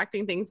when this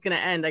acting thing's gonna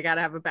end. I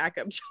gotta have a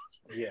backup job."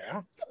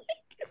 Yeah.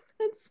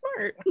 That's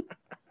smart.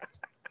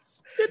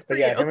 Good for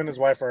you. Him and his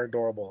wife are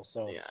adorable.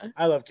 So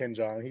I love Ken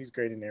Jeong. He's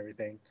great in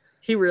everything.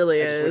 He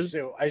really is.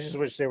 I just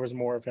wish there was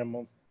more of him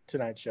on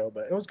tonight's show,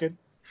 but it was good.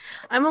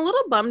 I'm a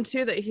little bummed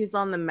too that he's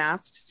on The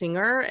Masked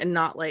Singer and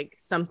not like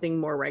something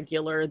more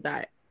regular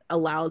that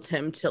allows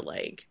him to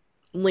like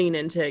lean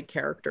into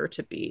character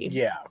to be.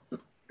 Yeah.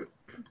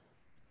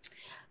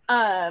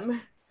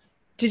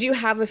 Did you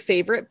have a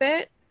favorite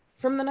bit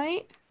from the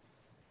night?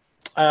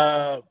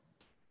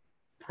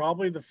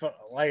 Probably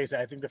like I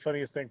said, I think the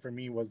funniest thing for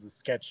me was the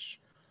sketch,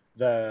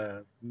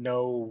 the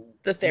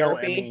therapy, no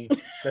Emmy,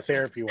 the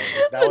therapy one.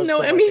 That was no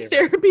Emmy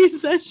therapy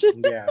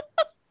session. Yeah,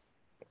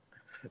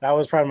 that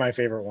was probably my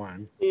favorite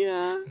one.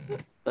 Yeah,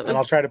 and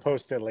I'll try to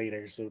post it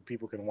later so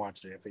people can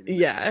watch it if they do.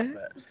 Yeah,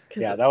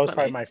 yeah, that was funny.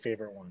 Probably my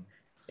favorite one.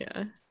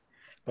 Yeah,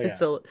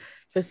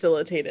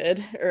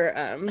 facilitated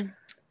or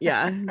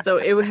yeah. So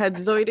it had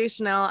Zooey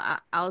Deschanel,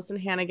 Allison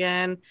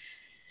Hannigan,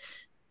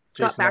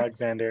 Jason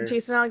Alexander,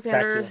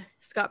 Bakula.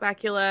 Scott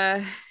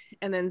Bakula,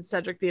 and then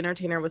Cedric the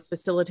Entertainer was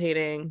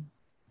facilitating.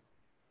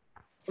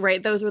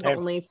 Right, those were the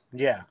only.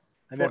 Yeah,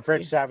 and then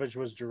Fred Savage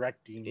was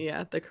directing.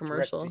 Yeah, the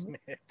commercial.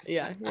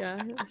 Yeah,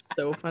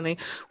 so funny.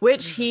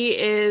 Which he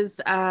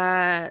is.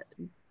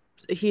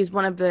 He's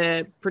one of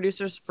the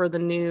producers for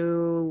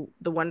the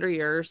Wonder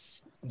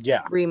Years.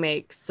 Yeah,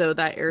 remake. So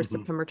that airs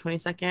September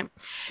 22nd.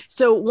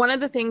 So one of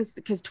the things,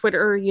 because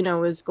Twitter,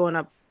 is going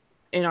up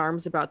in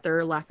arms about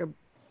their lack of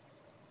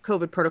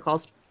COVID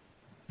protocols.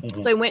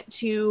 So I went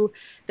to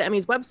the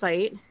Emmys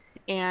website,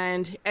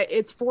 and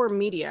it's for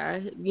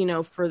media,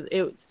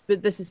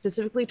 this is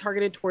specifically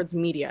targeted towards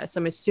media. So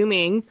I'm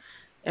assuming,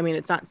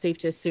 it's not safe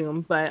to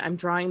assume, but I'm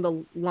drawing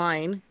the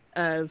line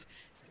of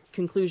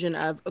conclusion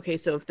of, okay,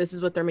 so if this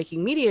is what they're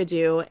making media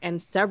do,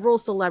 and several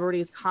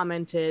celebrities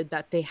commented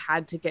that they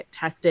had to get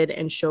tested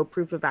and show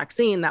proof of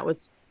vaccine,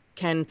 that's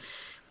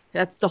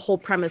the whole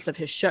premise of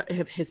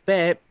his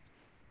bit.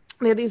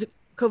 They had these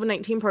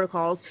COVID-19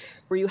 protocols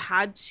where you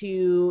had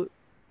to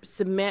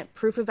submit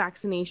proof of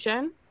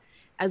vaccination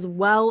as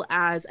well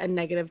as a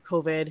negative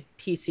COVID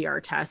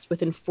PCR test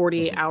within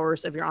 48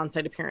 hours of your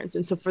on-site appearance.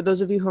 And so for those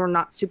of you who are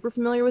not super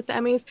familiar with the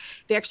Emmys,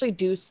 they actually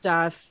do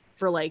stuff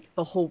for like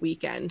the whole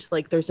weekend.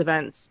 Like there's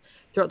events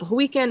throughout the whole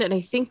weekend, and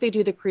I think they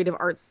do the creative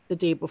arts the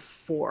day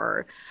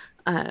before.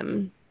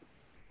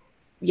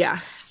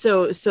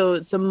 So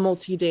it's a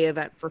multi-day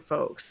event for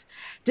folks.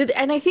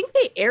 And I think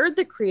they aired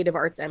the creative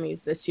arts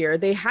Emmys this year.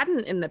 They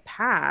hadn't in the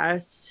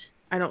past,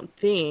 I don't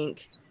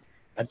think.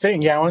 I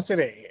want to say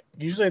they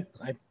usually,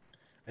 I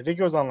think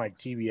it was on like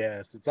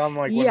TBS. It's on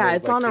like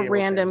it's on a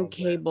random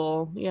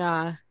cable.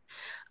 Yeah.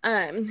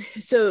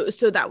 So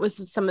that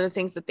was some of the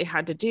things that they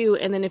had to do.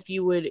 And then if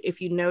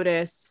you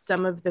noticed,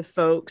 some of the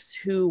folks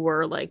who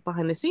were like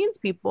behind the scenes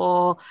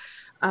people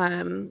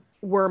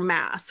were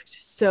masked.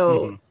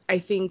 So I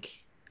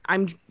think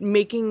I'm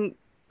making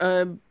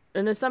an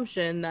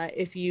assumption that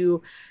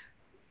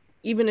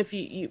even if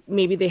you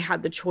maybe they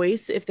had the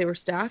choice if they were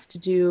staff to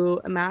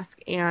do a mask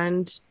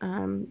and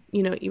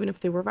even if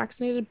they were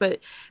vaccinated, but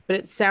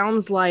it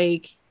sounds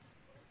like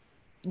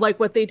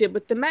what they did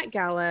with the Met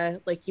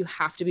Gala, like you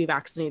have to be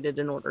vaccinated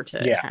in order to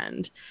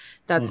attend.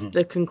 That's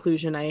the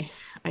conclusion I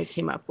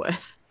came up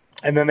with.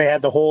 And then they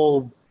had the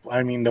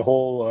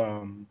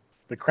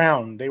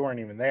Crown, they weren't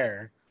even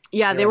there.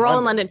 Yeah, they were all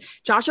in London.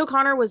 Josh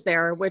O'Connor was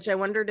there, which I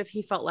wondered if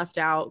he felt left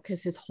out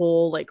because his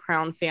whole like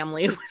Crown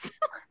family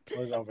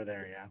was over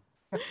there. Yeah.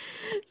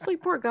 It's like,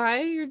 poor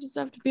guy, you just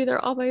have to be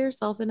there all by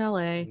yourself in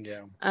LA.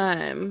 Yeah.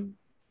 And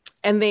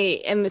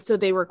so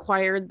they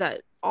required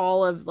that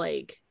all of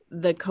like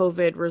the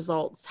COVID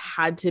results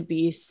had to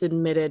be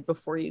submitted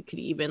before you could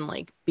even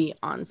like be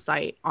on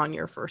site on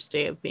your first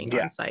day of being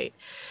on site.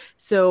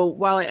 So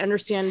while I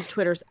understand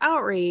Twitter's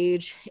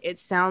outrage, it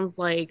sounds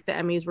like the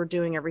Emmys were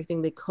doing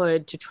everything they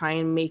could to try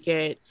and make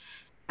it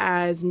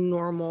as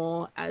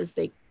normal as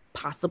they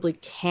possibly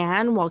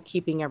can while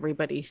keeping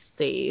everybody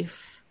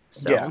safe.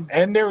 So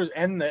and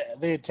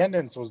the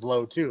attendance was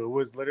low too. It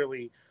was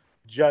literally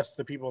just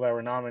the people that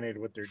were nominated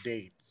with their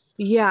dates.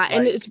 Yeah,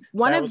 and it's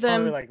one of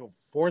them probably like a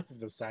fourth of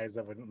the size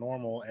of a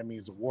normal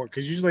Emmys award,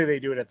 because usually they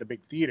do it at the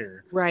big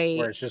theater, right,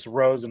 where it's just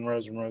rows and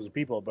rows and rows of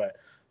people. But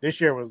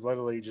this year was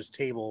literally just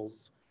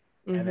tables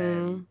and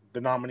then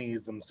the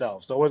nominees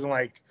themselves. So it wasn't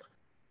like,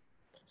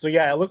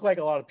 it looked like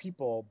a lot of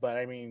people, but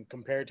I mean,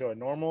 compared to a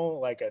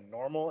normal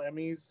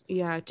Emmys,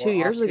 2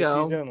 years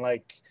ago, season,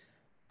 like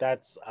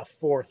that's a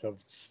fourth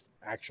of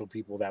actual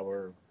people that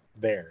were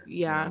there.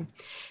 Yeah.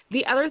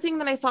 The other thing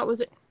that I thought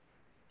was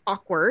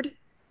awkward,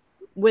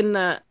 when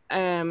the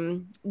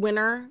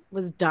winner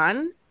was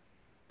done,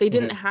 they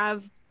didn't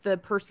have the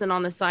person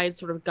on the side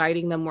sort of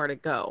guiding them where to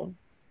go,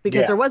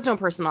 because there was no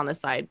person on the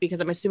side, because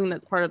I'm assuming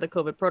that's part of the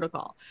COVID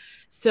protocol.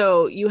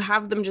 So you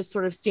have them just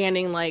sort of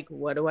standing like,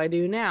 what do I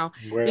do now?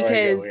 Where do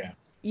I go?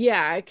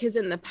 Because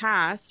in the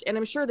past, and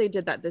I'm sure they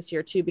did that this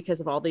year too, because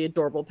of all the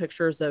adorable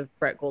pictures of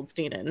Brett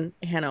Goldstein and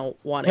Hannah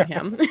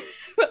Waddingham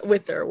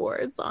with their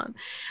awards on.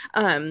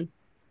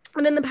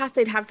 And in the past,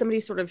 they'd have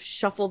somebody sort of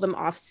shuffle them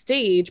off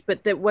stage,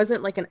 but that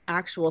wasn't like an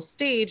actual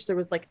stage. There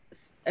was like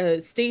a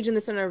stage in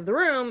the center of the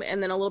room,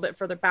 and then a little bit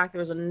further back, there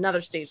was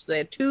another stage. So they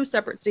had two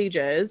separate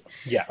stages.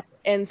 Yeah.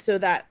 And so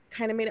that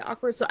kind of made it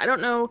awkward. So I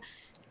don't know.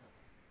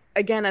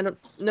 again, I don't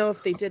know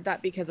if they did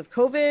that because of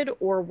COVID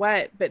or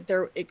what, but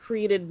it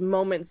created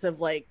moments of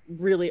like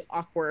really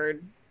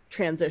awkward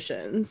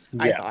transitions,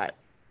 I Yeah. thought.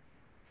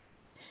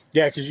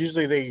 Yeah, because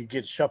usually they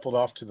get shuffled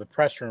off to the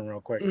press room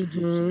real quick to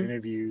do some Mm-hmm.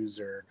 interviews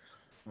or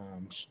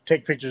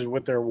take pictures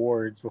with their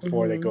awards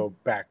before they Mm-hmm. go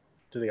back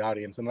to the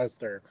audience, unless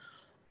they're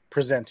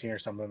presenting or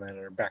something that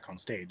are back on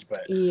stage.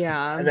 But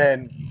Yeah. and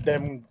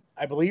then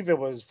I believe it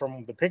was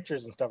from the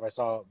pictures and stuff I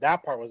saw,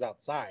 that part was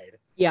outside.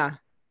 Yeah.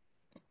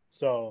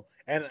 So,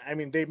 and I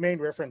mean, they made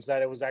reference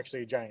that it was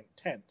actually a giant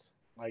tent.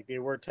 Like they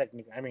were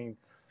technically, I mean,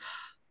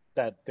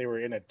 that they were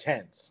in a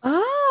tent.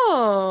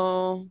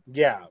 Oh.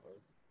 Yeah,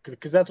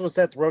 because that's what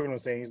Seth Rogen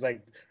was saying. He's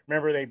like,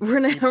 remember We're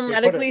in a they put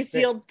hermetically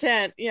sealed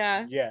tent.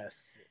 Yeah.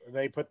 yes,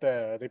 they put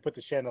the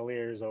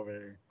chandeliers over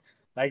there.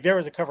 Like there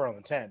was a cover on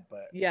the tent,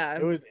 but Yeah.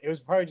 it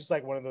was probably just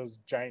like one of those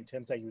giant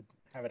tents that you would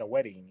have at a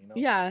wedding, you know.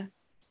 Yeah.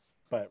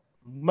 But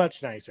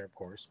much nicer, of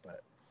course.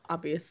 But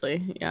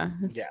Obviously. Yeah.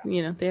 It's,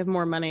 yeah, they have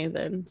more money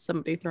than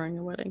somebody throwing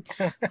a wedding,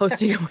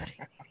 hosting a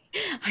wedding.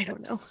 I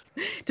don't know.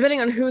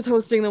 Depending on who's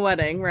hosting the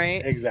wedding,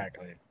 right?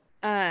 exactly.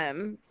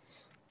 Um,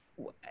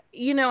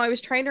 I was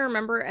trying to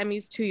remember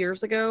Emmys 2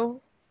 years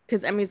ago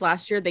because Emmys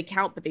last year they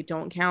count, but they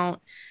don't count.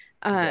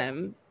 Yeah,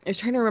 I was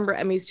trying to remember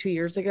Emmys 2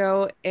 years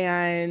ago,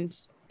 and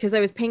because I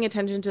was paying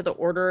attention to the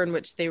order in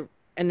which they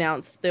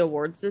announced the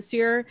awards this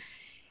year.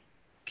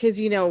 Because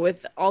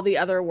with all the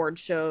other award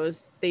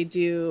shows,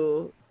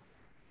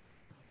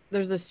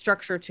 there's a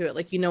structure to it,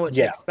 like what to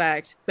yeah.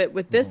 expect. But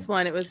with Mm-hmm. this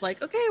one, it was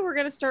like, okay, we're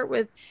gonna start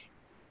with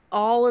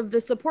all of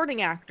the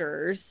supporting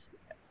actors.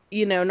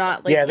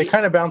 Not like Yeah, they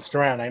kind of bounced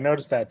around. I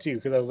noticed that too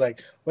because I was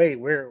like, wait,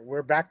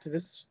 we're back to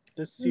this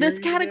this series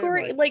again.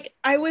 category. Like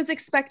I was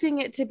expecting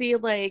it to be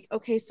like,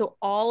 okay, so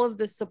all of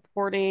the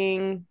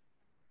supporting,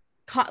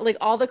 like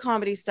all the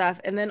comedy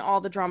stuff, and then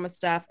all the drama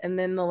stuff, and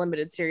then the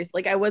limited series.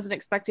 Like I wasn't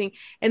expecting.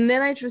 And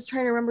then I was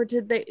trying to remember,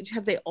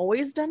 have they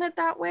always done it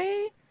that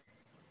way?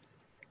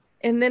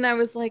 And then I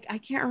was like, I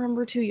can't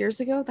remember 2 years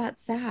ago.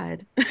 That's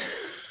sad.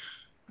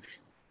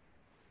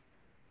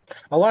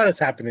 A lot has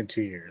happened in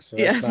 2 years, so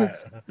Yeah,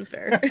 that's not. that's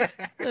fair.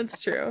 That's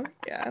true.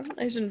 Yeah,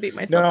 I shouldn't beat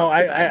myself No, up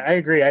too bad. I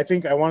agree. I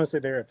think I want to say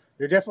there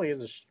definitely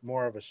is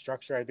more of a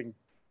structure. I think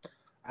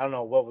I don't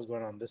know what was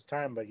going on this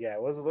time, but yeah,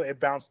 it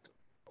bounced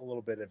a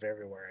little bit of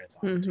everywhere. I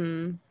thought too.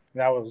 Mm-hmm.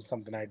 That was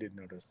something I did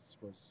notice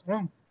was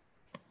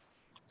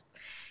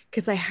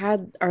Because I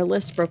had our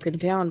list broken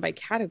down by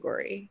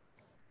category.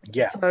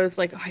 yeah. So I was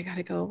like, oh, I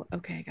gotta go.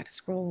 Okay, I gotta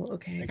scroll.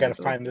 Okay, I I gotta gotta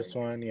go find this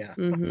here. one. Yeah,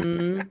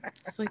 Mm-hmm.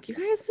 It's like, you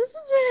guys, this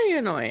is very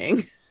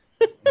annoying.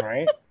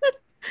 right.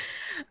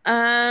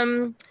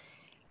 um,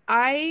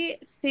 I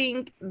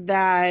think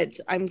that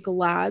I'm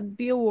glad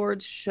the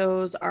awards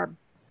shows are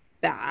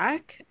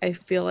back. I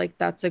feel like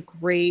that's a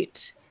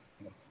great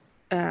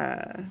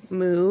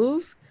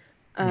move.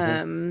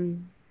 Mm-hmm.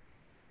 Um,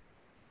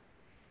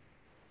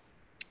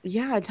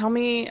 yeah, tell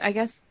me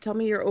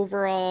your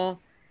overall,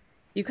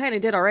 you kind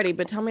of did already,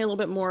 but tell me a little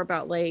bit more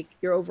about like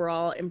your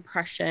overall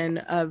impression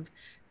of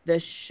the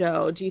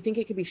show. Do you think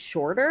it could be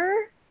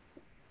shorter?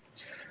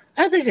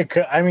 I think it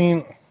could. I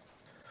mean,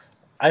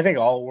 I think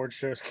all award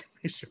shows can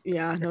be short.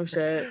 Yeah, no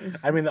shit.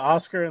 I mean, the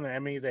Oscar and the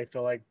Emmys, I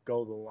feel like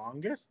go the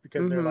longest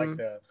because they're like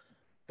Mm-hmm.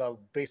 the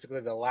basically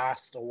the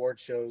last award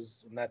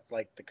shows, and that's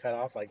like the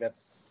cutoff. Like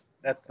that's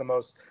the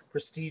most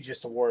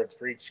prestigious awards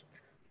for each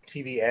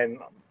TV and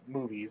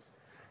movies.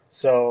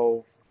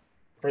 So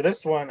for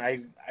this one,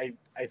 I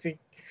think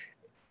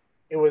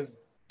it was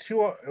it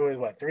was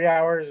what 3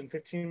 hours and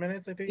 15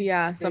 minutes. I think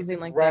Yeah, something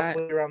basic like that.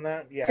 roughly around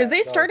that. Because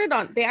Yeah.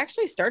 So they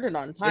actually started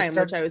on time,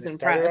 which I was they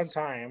started on impressed.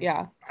 time.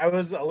 Yeah. I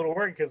was a little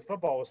worried because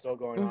football was still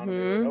going on and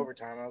they were in Mm-hmm.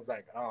 overtime. I was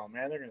like, oh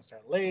man, they're gonna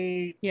start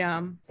late.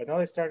 Yeah. But no,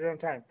 they started on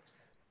time.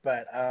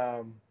 But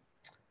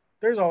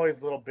there's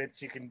always little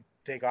bits you can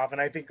take off,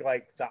 and I think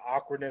like the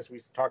awkwardness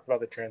we talked about,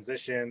 the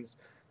transitions,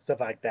 stuff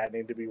like that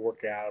need to be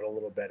worked out a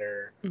little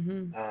better.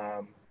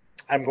 Mm-hmm.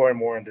 I'm going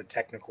more into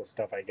technical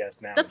stuff, I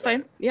guess now. That's But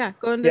fine. Yeah,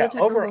 go into the yeah,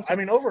 technical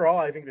stuff. overall,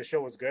 I think the show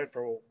was good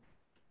for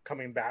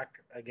coming back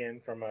again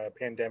from a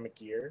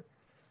pandemic year.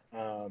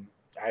 Um,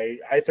 I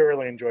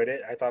thoroughly enjoyed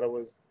it. I thought it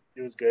was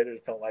good.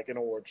 It felt like an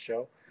award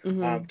show.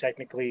 Mm-hmm.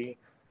 Technically,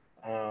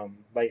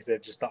 like I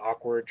said, just the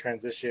awkward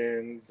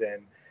transitions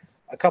and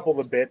a couple of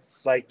the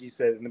bits, like you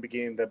said in the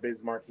beginning, the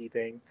Biz Markie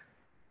thing.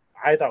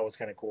 I thought was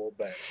kind of cool,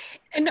 but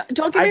And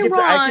don't get me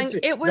wrong,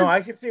 it was,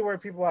 I could see where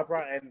people have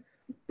brought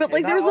but and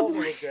like there not was a all of it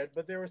point. was good,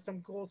 but there was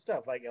some cool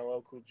stuff like LL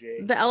Cool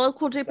J, The LL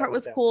Cool J stuff part like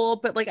was that. cool,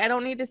 but like I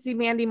don't need to see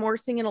Mandy Moore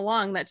singing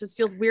along. That just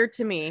feels weird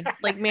to me.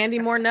 Like Mandy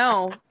Moore,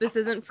 no, this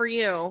isn't for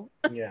you.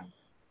 Yeah,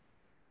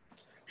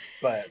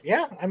 but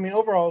yeah, I mean,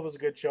 overall it was a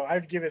good show.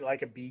 I'd give it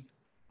like a B.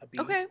 A B.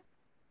 Okay.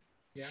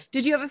 Yeah.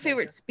 Did you have a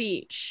favorite Okay.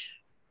 speech?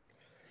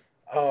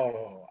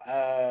 Oh,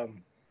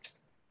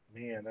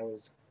 man, that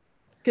was.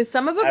 Because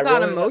some of them I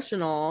got really,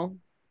 emotional.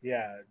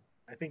 yeah,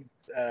 I think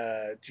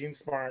Gene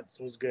Smarts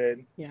was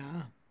good.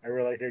 Yeah. I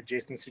really liked her.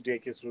 Jason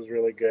Sudeikis was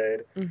really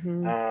good.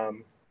 Mm-hmm.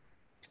 Um,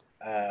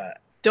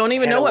 Don't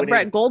even know what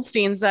Brett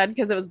Goldstein said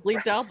because it was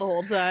bleeped out the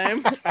whole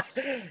time.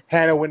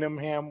 Hannah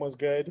Winningham was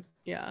good.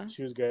 Yeah.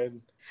 She was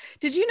good.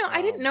 Did you know,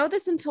 I didn't know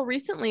this until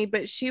recently,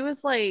 but she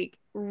was like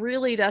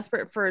really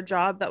desperate for a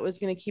job that was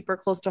going to keep her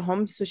close to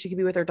home so she could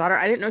be with her daughter.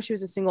 I didn't know she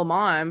was a single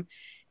mom.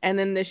 And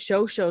then this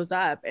show shows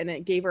up and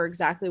it gave her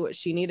exactly what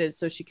she needed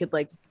so she could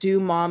like do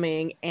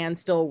momming and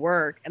still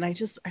work. And I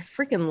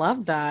freaking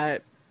loved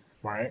that.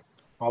 Right.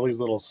 All these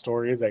little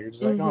stories that you're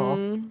just like,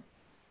 oh.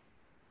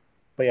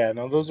 But yeah,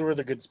 no, those were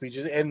the good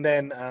speeches. And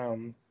then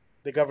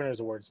the governor's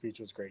award speech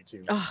was great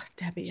too. Oh,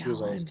 Debbie Allen. She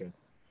was always good.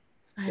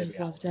 I just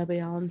love Debbie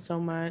Allen so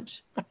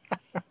much.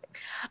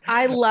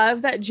 I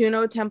love that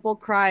Juno Temple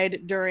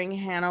cried during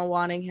Hannah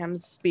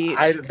Waddingham's speech.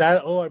 I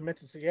meant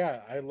to say, yeah,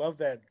 I love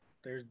that.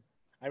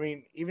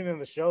 Even in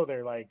the show,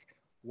 they're like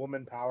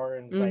woman power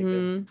and it's like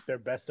they're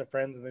best of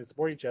friends and they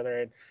support each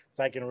other. And it's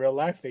like in real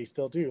life, they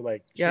still do.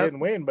 Like she didn't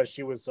win, but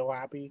she was so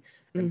happy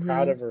and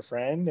proud of her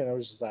friend. And I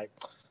was just like,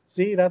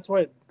 see, that's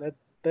what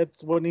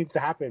needs to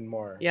happen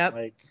more. Yep.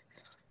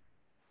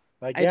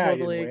 Like I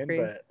totally agree.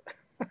 But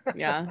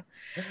yeah,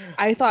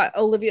 I thought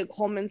Olivia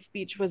Colman's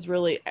speech was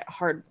really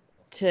hard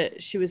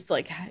she was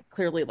like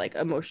clearly like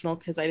emotional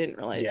because I didn't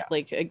realize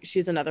like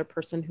she's another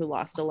person who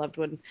lost a loved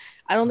one.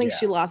 I don't think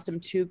she lost him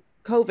to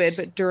COVID,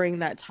 but during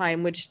that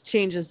time, which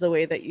changes the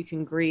way that you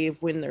can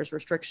grieve when there's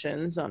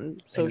restrictions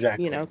on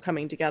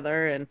coming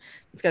together, and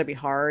it's got to be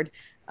hard.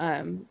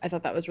 I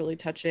thought that was really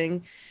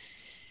touching.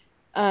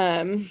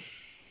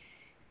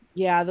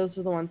 Yeah, those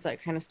are the ones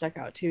that kind of stuck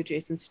out too.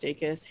 Jason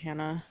Sudeikis,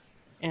 Hannah.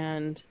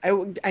 And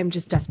I'm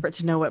just desperate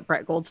to know what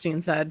Brett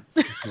Goldstein said.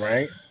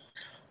 Right.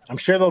 I'm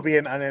sure there'll be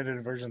an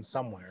unedited version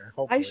somewhere.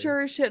 Hopefully. I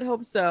sure as shit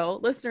hope so.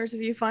 Listeners,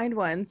 if you find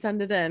one,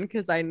 send it in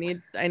because I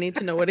need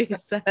to know what he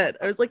said.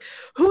 I was like,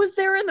 who's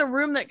there in the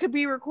room that could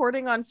be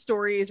recording on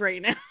stories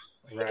right now?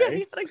 Right.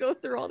 I gotta go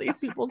through all these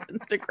people's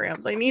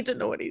Instagrams. I need to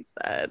know what he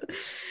said.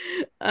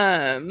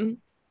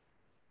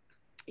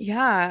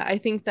 Yeah, I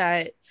think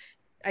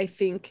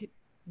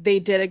they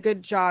did a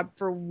good job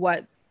for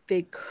what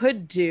they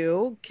could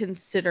do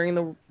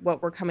considering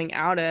what we're coming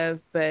out of,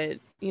 but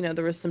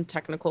there was some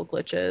technical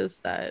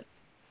glitches that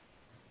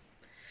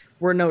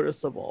were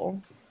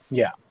noticeable.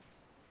 Yeah.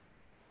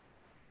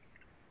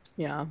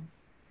 And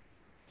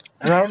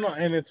I don't know,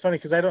 and it's funny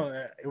because I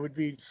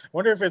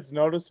wonder if it's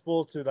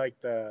noticeable to like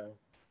the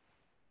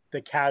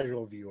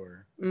casual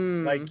viewer.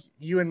 Like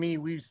you and me,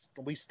 we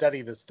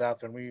study this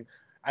stuff and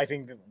I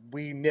think that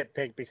we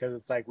nitpick because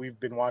it's like we've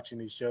been watching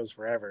these shows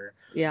forever.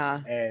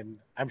 Yeah. And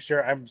I'm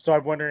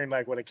wondering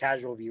like what a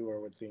casual viewer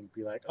would think,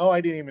 be like, oh,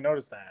 I didn't even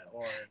notice that.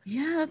 Or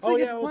that's a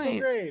good point. It was so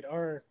great.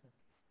 Or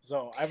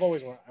so I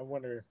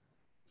wonder.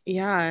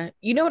 Yeah.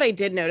 You know what I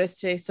did notice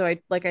today? So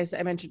I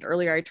mentioned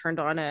earlier, I turned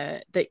on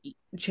the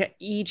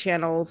E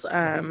channel's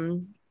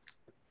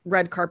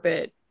red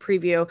carpet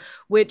preview,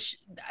 which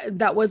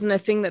that wasn't a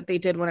thing that they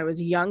did when I was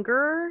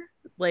younger.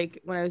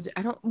 Like when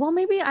I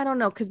don't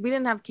know, because we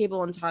didn't have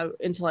cable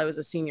until I was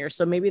a senior,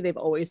 so maybe they've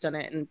always done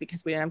it, and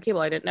because we didn't have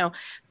cable I didn't know.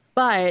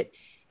 But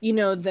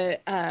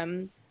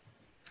the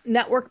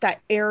network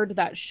that aired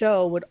that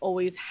show would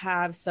always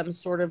have some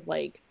sort of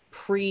like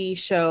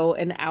pre-show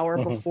an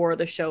hour before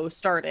the show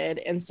started,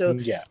 and so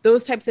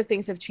those types of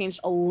things have changed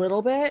a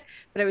little bit.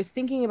 But I was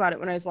thinking about it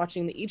when I was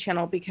watching the E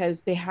channel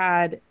because they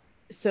had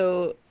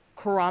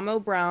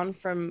Karamo Brown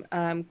from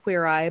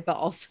Queer Eye, but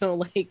also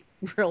like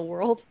Real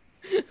World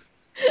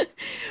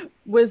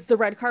was the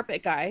red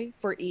carpet guy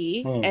for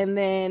E. And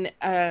then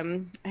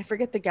I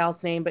forget the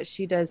gal's name, but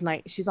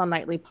she's on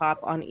Nightly Pop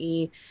on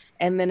E.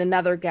 And then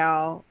another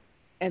gal,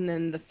 and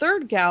then the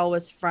third gal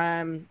was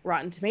from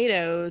Rotten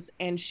Tomatoes,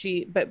 and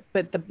but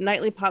the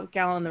Nightly Pop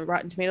gal and the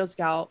Rotten Tomatoes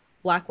gal,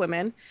 Black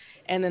women,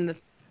 and then the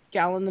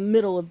gal in the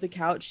middle of the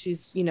couch,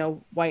 she's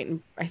white,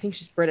 and I think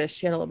she's British.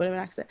 She had a little bit of an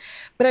accent.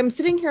 But I'm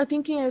sitting here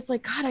thinking, I was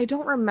like, God, I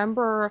don't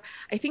remember.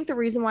 I think the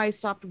reason why I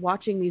stopped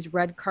watching these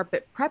red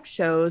carpet prep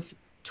shows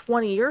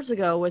 20 years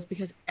ago was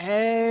because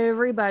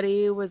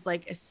everybody was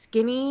like a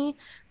skinny,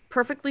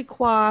 perfectly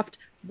coiffed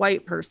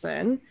white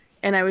person,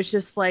 and I was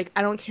just like,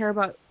 I don't care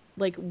about,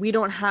 like, we're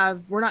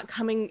not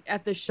coming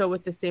at this show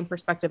with the same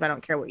perspective. I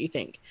don't care what you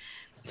think.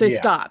 So I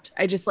stopped.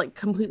 I just like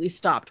completely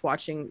stopped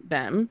watching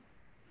them.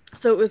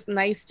 So it was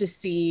nice to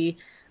see,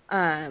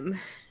 a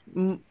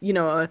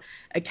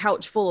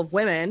couch full of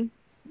women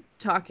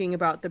talking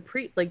about the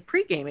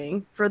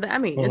pre-gaming for the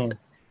Emmys.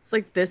 It's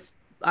like this.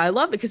 I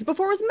love it because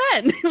before it was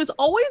men. It was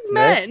always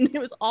men. It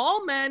was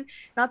all men.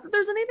 Not that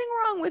there's anything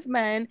wrong with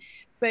men,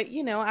 but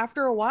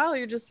after a while,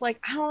 you're just like,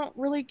 I don't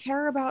really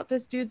care about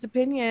this dude's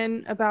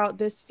opinion about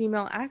this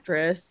female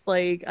actress.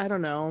 Like, I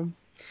don't know.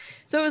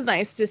 So it was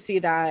nice to see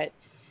that.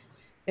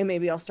 And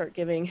maybe I'll start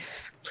giving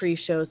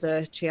pre-shows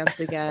a chance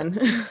again.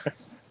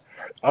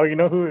 Oh, you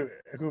know who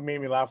made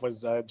me laugh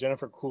was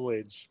Jennifer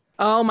Coolidge.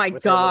 Oh my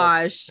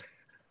gosh.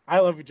 I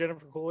love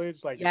Jennifer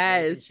Coolidge. Like,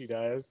 yes, she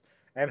does.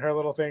 And her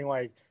little thing,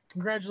 like,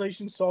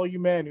 congratulations to all you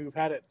men who've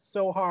had it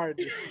so hard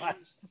this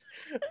last,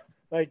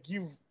 like,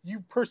 you've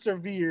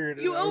persevered.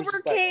 You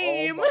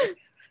overcame.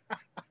 Like,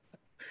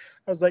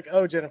 I was like,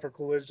 oh, Jennifer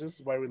Coolidge, this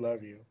is why we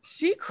love you.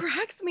 She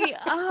cracks me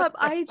up.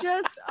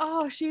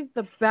 She's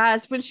the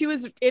best. When she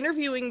was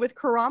interviewing with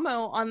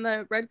Karamo on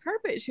the red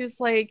carpet, she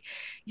was like,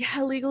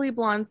 yeah, Legally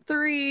Blonde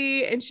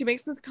 3. And she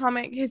makes this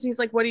comment because he's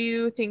like, what do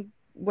you think?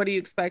 What do you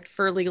expect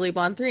for Legally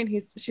Blonde 3?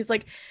 And she's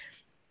like,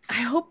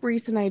 I hope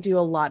Reese and I do a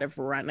lot of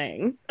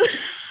running.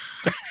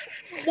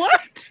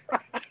 What?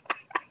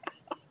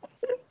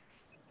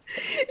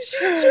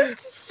 She's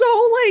just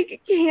so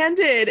like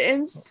candid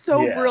and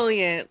so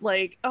brilliant.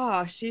 Like,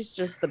 oh, she's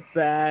just the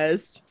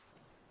best.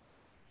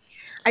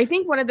 I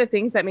think one of the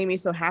things that made me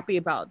so happy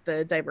about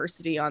the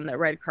diversity on the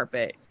red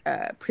carpet,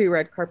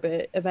 pre-red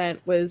carpet event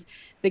was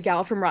the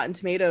gal from Rotten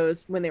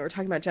Tomatoes, when they were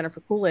talking about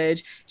Jennifer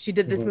Coolidge. She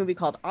did this movie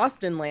called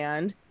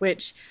Austenland,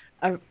 which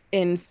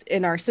in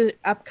our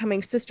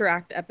upcoming Sister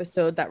Act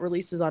episode that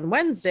releases on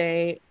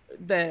Wednesday,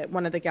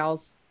 one of the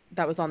gals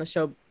that was on the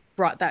show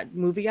brought that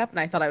movie up, and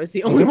I thought I was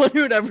the only one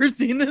who had ever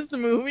seen this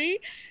movie.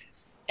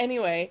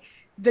 Anyway,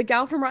 the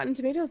gal from Rotten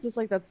Tomatoes was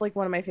like, that's like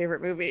one of my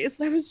favorite movies.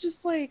 And I was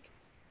just like,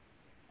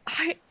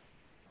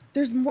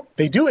 there's more.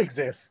 They do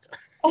exist.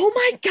 Oh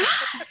my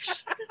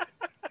gosh.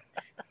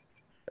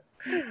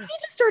 We need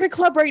to start a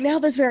club right now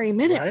this very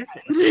minute.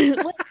 Right?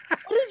 Like,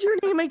 what is your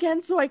name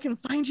again, so I can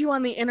find you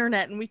on the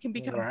internet and we can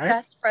become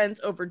best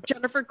friends over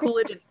Jennifer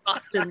Coolidge and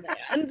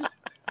Austenland.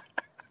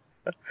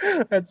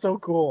 That's so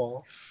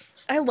cool.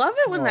 I love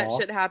it when that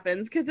shit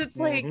happens, because it's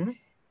like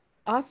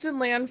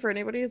Austenland, for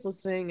anybody who's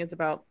listening, is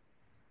about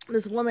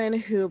this woman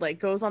who like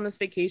goes on this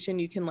vacation.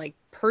 You can like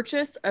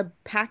purchase a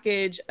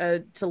package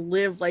to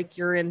live like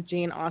you're in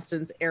Jane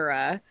Austen's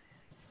era.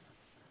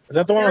 Is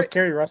that the one with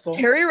Kerry Russell?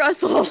 Kerry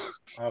Russell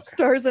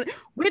stars in it,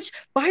 which,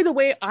 by the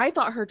way, I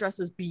thought her dress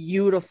was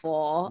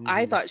beautiful.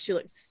 I thought she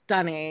looked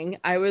stunning.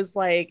 I was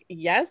like,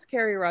 yes,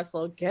 Kerry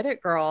Russell, get it,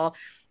 girl.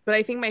 But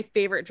I think my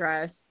favorite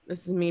dress,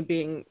 this is me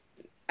being,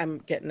 I'm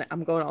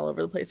going all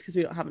over the place because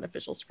we don't have an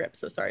official script.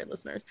 So sorry,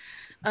 listeners.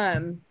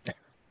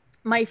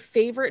 My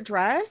favorite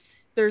dress,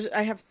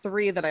 I have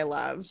 3 that I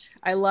loved.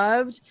 I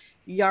loved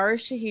Yara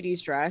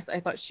Shahidi's dress. I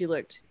thought she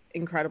looked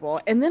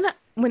incredible. And then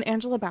when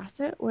Angela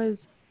Bassett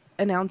was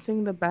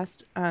announcing the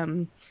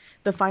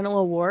final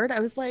award,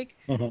 I was like,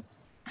 I feel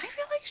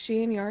like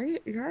she and Yara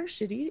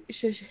Shahidi,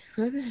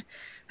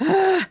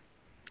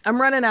 I'm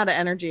running out of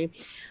energy.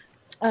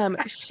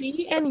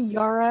 She and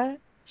Yara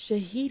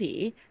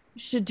Shahidi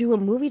should do a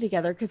movie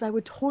together, because I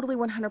would totally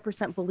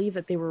 100% believe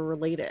that they were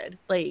related.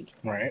 Like,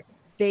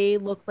 they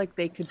look like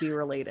they could be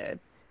related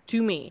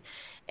to me.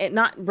 And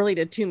not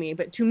related to me,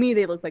 but to me,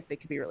 they look like they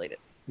could be related.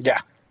 Yeah.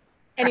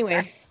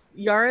 Anyway,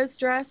 Yara's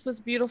dress was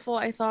beautiful,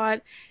 I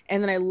thought.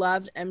 And then I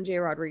loved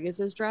MJ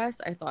Rodriguez's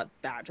dress. I thought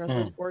that dress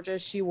was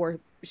gorgeous.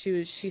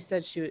 She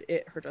said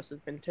her dress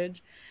was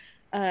vintage.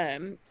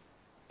 Oh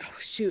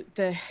shoot,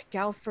 the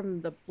gal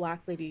from the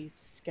Black Lady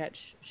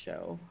sketch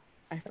show,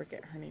 I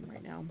forget her name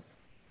right now.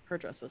 Her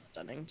dress was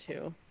stunning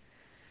too.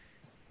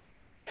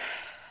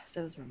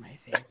 Those were my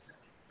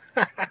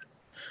favorite.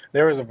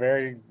 There was a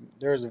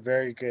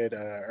very good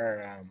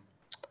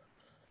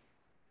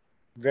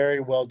very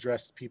well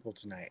dressed people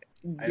tonight.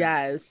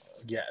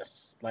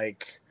 Yes,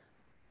 like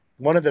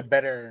one of the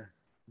better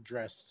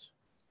dressed,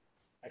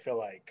 I feel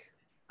like.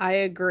 I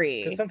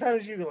agree. Because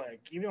sometimes you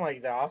like, even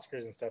like the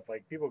Oscars and stuff,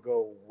 like people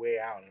go way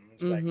out, and I'm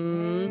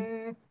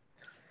just like,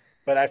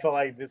 But I felt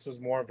like this was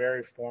more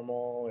very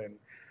formal, and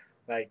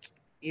like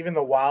even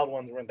the wild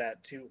ones weren't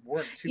too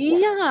wild.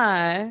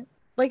 Yeah,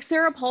 like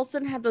Sarah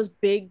Paulson had those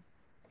big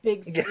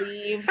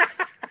sleeves.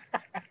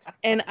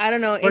 And I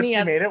don't know,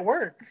 she made it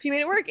work. She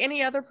made it work.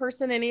 Any other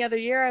person, any other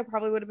year, I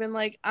probably would have been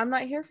like, I'm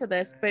not here for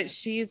this. But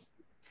she's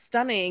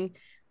stunning.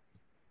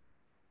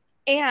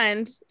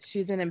 And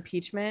she's in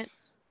Impeachment,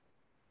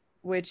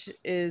 which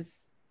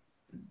is,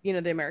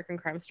 the American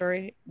Crime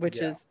Story,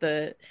 which is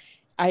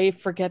I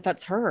forget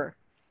that's her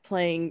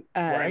playing,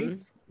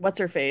 what's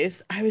her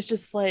face? I was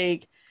just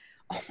like,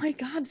 oh my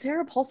God,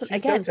 Sarah Paulson.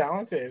 She's again. So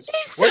talented.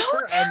 She's so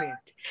talented.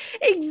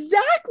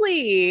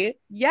 Exactly.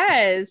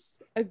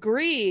 Yes.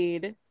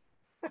 Agreed.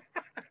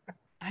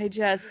 I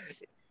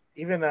just.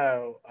 Even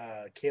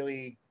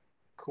Kaylee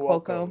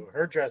Cuoco,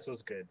 her dress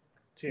was good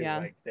too. Yeah.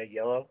 Like that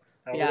yellow.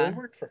 That really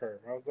worked for her.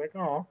 I was like,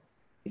 oh.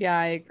 Yeah,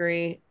 I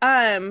agree.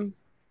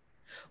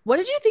 What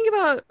did you think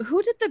about,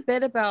 who did the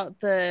bit about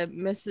the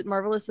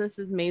Marvelous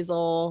Mrs.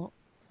 Maisel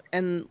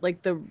and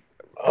like the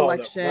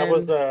election? That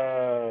was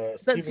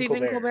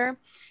Stephen Colbert.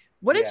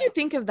 What did you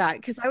think of that?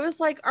 Because I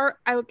was like,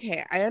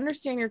 okay, I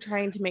understand you're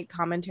trying to make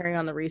commentary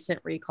on the recent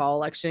recall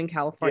election in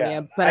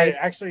California, but I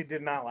actually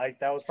did not like.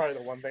 That was probably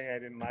the one thing I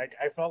didn't like.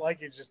 I felt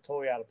like it's just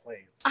totally out of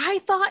place. I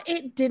thought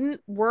it didn't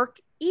work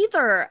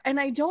either, and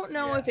I don't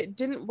know if it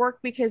didn't work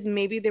because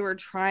maybe they were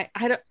trying.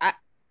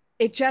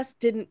 It just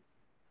didn't.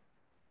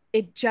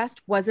 It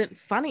just wasn't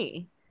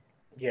funny.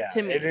 Yeah,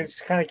 to me. It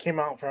just kind of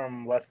came out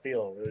from left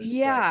field. It was just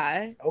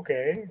like,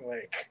 okay,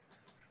 like.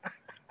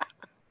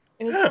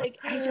 And it's like,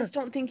 I just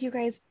don't think you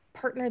guys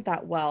partnered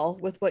that well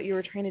with what you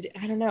were trying to do.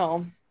 I don't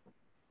know.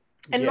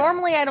 And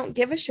normally I don't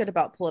give a shit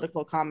about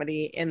political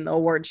comedy in the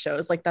award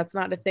shows. Like, that's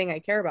not a thing I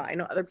care about. I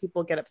know other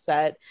people get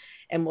upset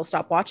and will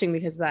stop watching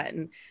because of that,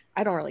 and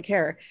I don't really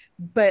care.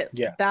 But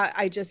that,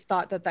 I just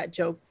thought that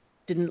joke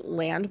didn't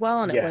land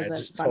well, and it wasn't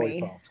just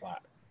funny. Totally fell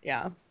flat.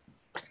 Yeah.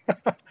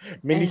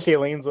 Mindy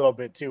Kaling's little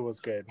bit too was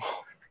good.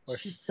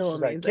 She's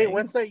amazing. Like, Kate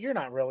Winslet, you're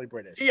not really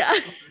British. Yeah.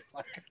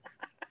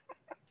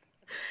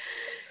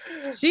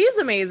 She's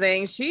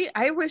amazing.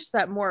 I wish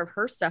that more of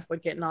her stuff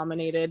would get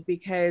nominated,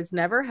 because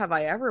Never Have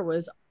I Ever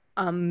was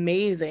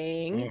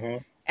amazing. Mm-hmm.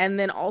 And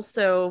then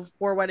also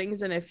Four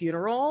Weddings and a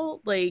Funeral,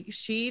 like,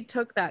 she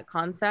took that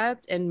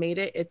concept and made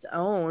it its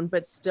own,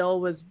 but still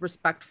was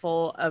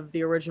respectful of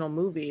the original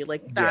movie.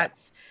 Like,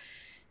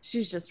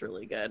 she's just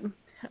really good.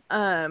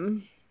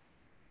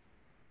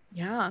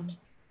 Yeah.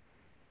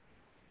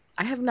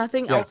 I have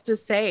nothing else to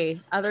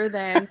say other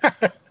than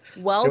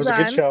well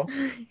done. A good show.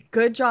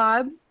 Good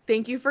job.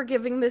 Thank you for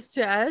giving this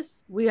to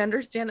us. We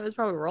understand it was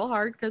probably real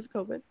hard because of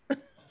COVID.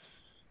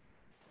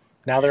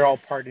 Now they're all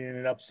partying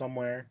it up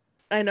somewhere.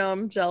 I know,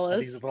 I'm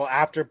jealous. These little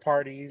after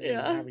parties and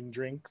having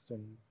drinks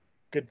and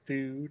good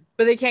food.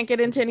 But they can't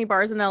get into any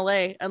bars in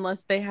LA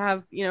unless they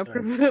have,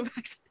 proof of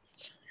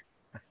vaccination.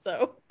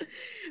 So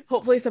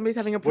hopefully somebody's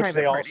having a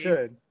private party. Which they all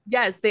should.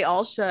 Yes, they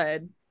all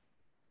should.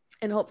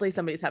 And hopefully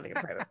somebody's having a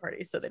private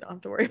party so they don't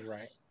have to worry.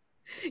 Right.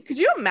 Could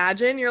you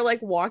imagine you're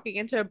like walking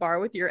into a bar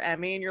with your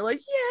Emmy and you're like,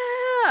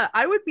 yeah,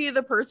 I would be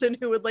the person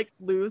who would like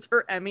lose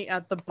her Emmy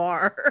at the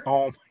bar.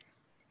 Oh,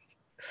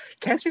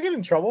 can't you get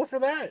in trouble for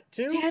that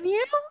too? Can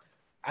you?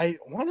 I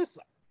want to,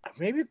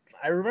 maybe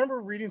I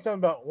remember reading something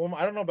about, well,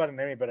 I don't know about an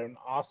Emmy, but an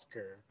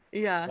Oscar.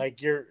 Yeah.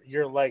 Like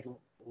you're like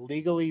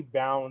legally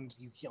bound.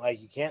 You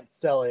can't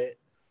sell it.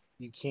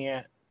 You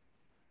can't,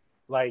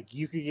 like,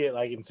 you could get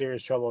like in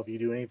serious trouble if you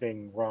do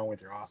anything wrong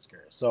with your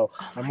Oscar. So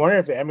I'm wondering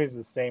if the Emmy is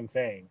the same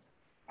thing.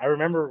 I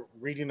remember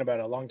reading about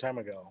it a long time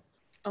ago.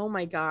 Oh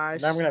my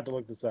gosh. So now I'm gonna have to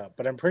look this up,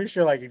 but I'm pretty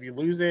sure like if you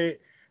lose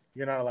it,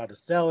 you're not allowed to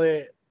sell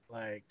it.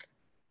 Like,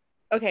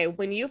 okay,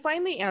 when you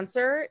find the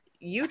answer,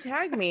 you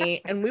tag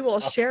me and we will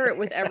share it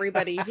with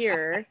everybody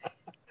here.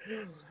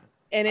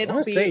 And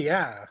it'll be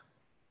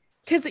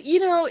because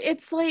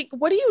it's like,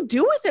 what do you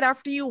do with it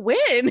after you win?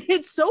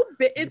 It's so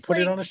big. It's put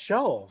it on a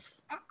shelf.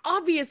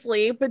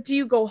 Obviously, but do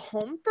you go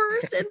home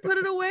first and put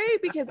it away?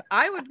 Because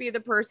I would be the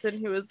person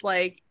who is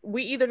like,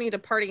 we either need to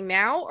party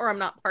now or I'm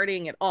not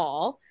partying at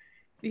all.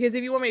 Because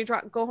if you want me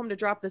to go home to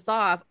drop this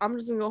off, I'm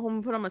just gonna go home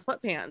and put on my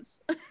sweatpants.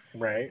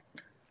 Right.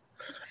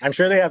 I'm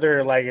sure they have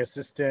their like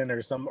assistant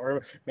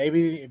or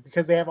maybe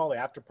because they have all the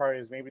after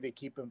parties, maybe they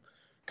keep them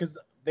because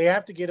they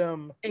have to get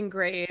them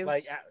engraved.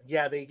 Like,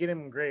 they get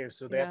them engraved,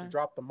 so they have to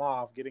drop them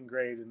off, get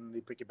engraved, and then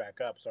they pick it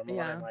back up. So I'm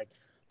wondering like.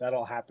 That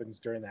all happens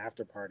during the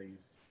after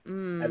parties,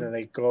 and then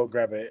they go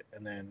grab it,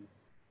 and then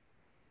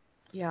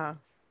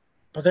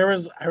But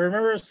I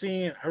remember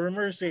seeing it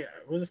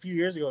was a few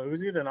years ago. It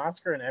was either an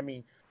Oscar or an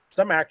Emmy.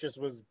 Some actress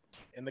was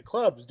in the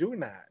clubs doing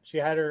that. She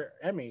had her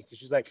Emmy because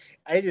she's like,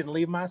 I didn't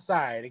leave my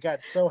side. It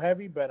got so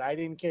heavy, but I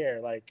didn't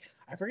care. Like,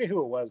 I forget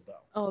who it was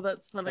though. Oh,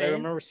 that's funny. But I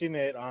remember seeing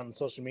it on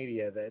social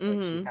media that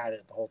like, she had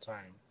it the whole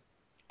time.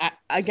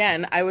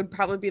 I would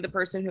probably be the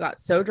person who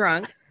got so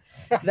drunk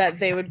that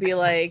they would be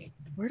like,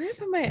 where did I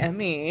put my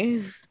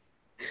Emmy?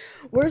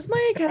 Where's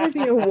my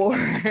Academy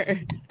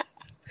Award?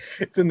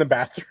 It's in the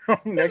bathroom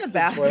next to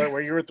the toilet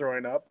where you were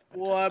throwing up.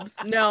 Whoops.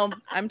 No,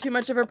 I'm too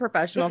much of a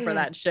professional for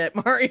that shit,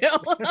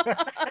 Mario.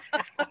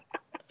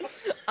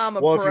 I'm a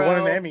pro. If you won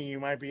an Emmy, you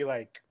might be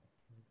like,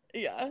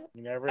 yeah.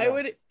 You never know. I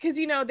would, because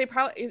they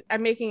probably,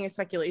 I'm making a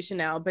speculation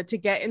now, but to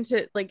get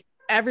into, like,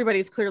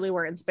 everybody's clearly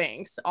wearing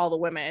Spanx, all the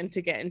women,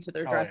 to get into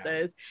their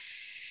dresses. Yeah.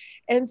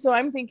 And so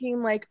I'm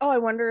thinking like, I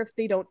wonder if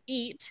they don't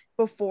eat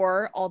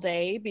before all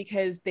day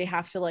because they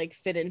have to like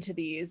fit into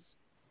these,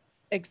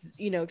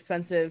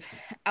 expensive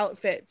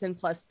outfits, and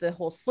plus the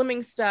whole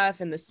slimming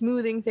stuff and the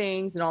smoothing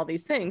things and all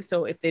these things.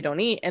 So if they don't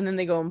eat and then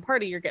they go and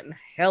party, you're getting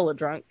hella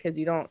drunk because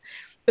you don't.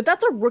 But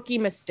that's a rookie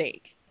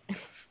mistake.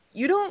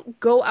 You don't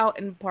go out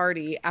and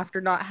party after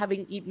not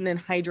having eaten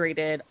and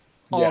hydrated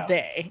all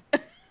day.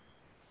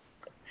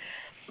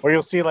 Or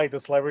you'll see like the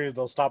celebrities,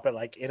 they'll stop at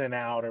like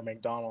In-N-Out or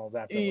McDonald's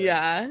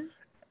afterwards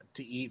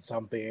to eat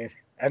something,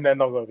 and then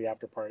they'll go to the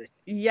after party.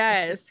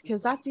 Yes,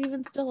 because that's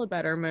even still a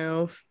better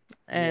move.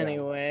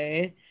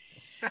 Anyway,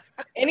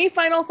 any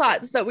final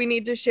thoughts that we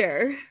need to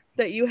share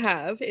that you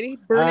have? Any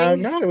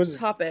burning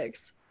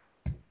topics?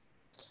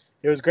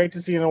 It was great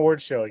to see an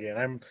award show again.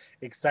 I'm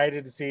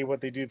excited to see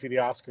what they do for the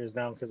Oscars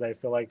now because I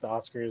feel like the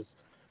Oscars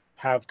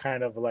have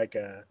kind of like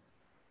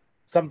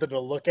something to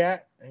look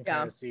at and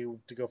kind of see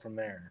to go from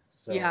there.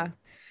 So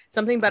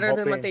something better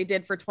than what they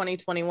did for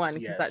 2021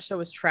 because that show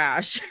was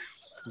trash.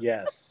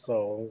 Yes,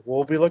 so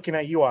we'll be looking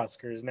at you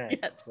Oscars next.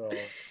 Yes. So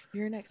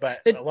you're next.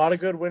 But a lot of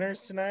good winners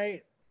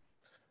tonight.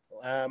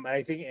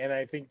 I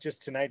think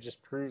just tonight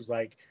just proves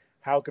like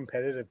how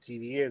competitive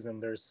TV is,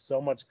 and there's so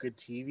much good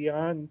TV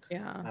on.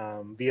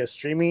 Via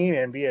streaming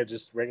and via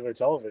just regular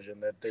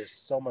television that there's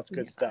so much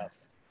good stuff.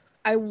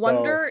 I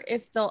wonder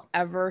if they'll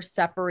ever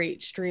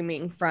separate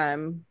streaming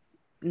from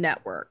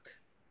network.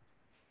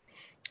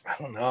 I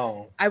don't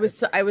know. I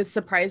was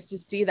surprised to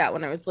see that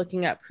when I was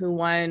looking up who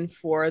won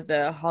for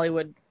the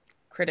Hollywood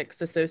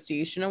Critics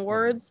Association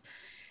Awards.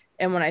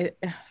 And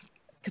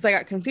because I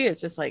got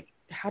confused, it's like,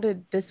 how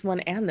did this one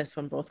and this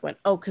one both win?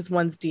 Oh, because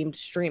one's deemed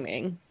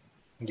streaming.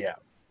 Yeah.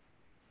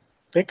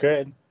 They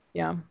could.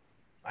 Yeah.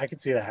 I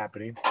could see that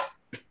happening.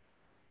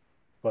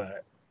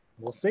 But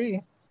we'll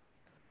see.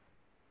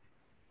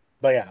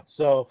 But yeah,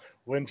 so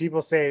when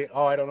people say,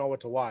 oh, I don't know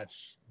what to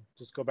watch,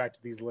 just go back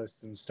to these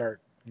lists and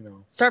start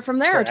from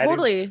there.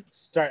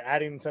 Start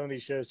adding some of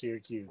these shows to your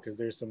queue, because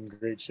there's some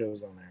great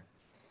shows on there.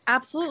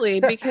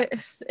 Absolutely,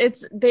 because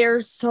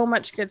there's so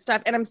much good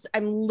stuff, and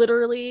I'm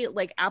literally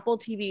like, Apple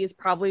TV is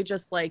probably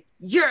just like,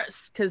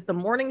 yes, because the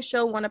morning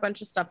show won a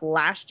bunch of stuff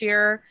last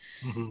year,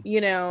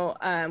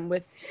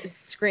 with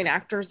Screen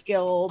Actors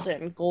Guild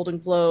and Golden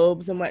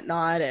Globes and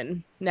whatnot,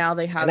 and now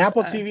they have. And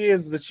Apple TV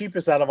is the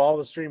cheapest out of all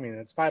the streaming.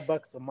 It's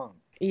 $5 a month.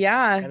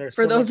 Yeah,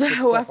 for those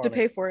who have to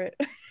pay for it.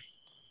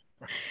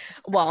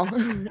 Well,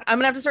 I'm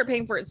gonna have to start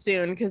paying for it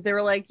soon, because they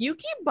were like, you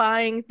keep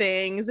buying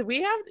things.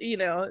 We have,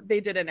 they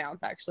did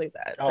announce actually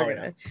that they're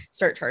gonna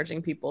start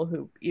charging people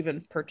who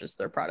even purchase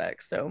their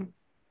products. So,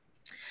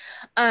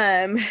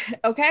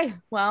 okay,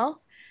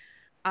 well,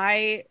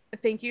 I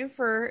thank you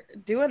for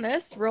doing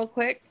this real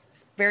quick,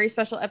 very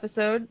special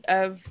episode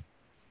of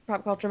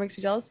Pop Culture Makes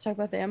Me Jealous, to talk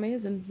about the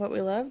Emmys and what we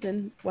loved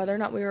and whether or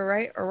not we were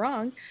right or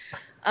wrong.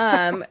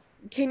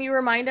 Can you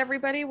remind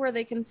everybody where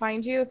they can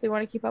find you if they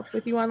want to keep up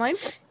with you online?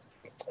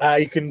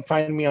 You can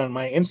find me on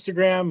my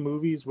Instagram,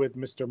 Movies with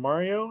Mr.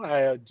 Mario.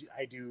 I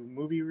do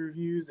movie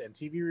reviews and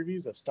TV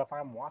reviews of stuff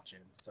I'm watching,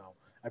 so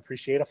I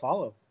appreciate a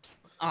follow.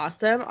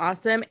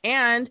 Awesome.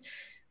 And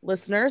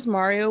listeners,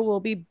 Mario will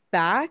be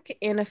back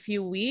in a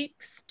few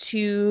weeks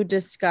to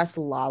discuss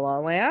La La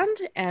Land,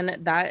 and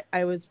that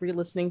I was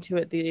re-listening to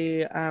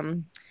it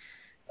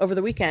over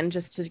the weekend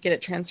just to get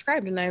it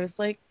transcribed, and I was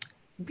like,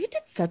 we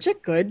did such a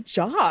good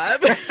job.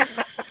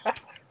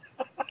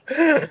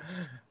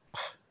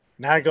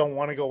 Now I don't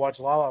want to go watch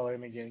La La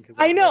Land again.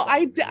 I know.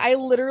 I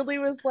literally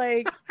was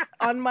like,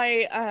 on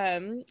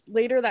my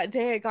later that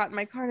day, I got in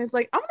my car and I was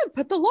like, I'm gonna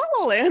put the La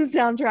La Land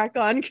soundtrack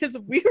on, because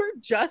we were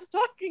just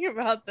talking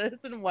about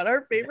this and what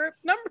our favorite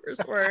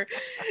numbers were.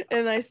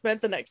 And I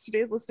spent the next 2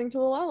 days listening to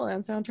the La La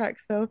Land soundtrack.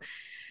 So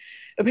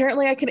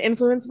apparently I can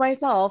influence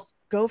myself.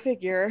 Go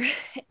figure.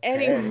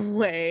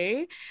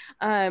 Anyway,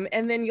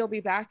 and then you'll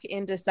be back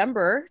in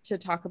December to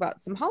talk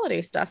about some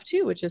holiday stuff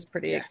too, which is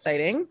pretty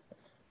exciting.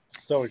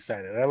 So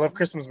excited. I love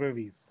Christmas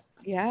movies.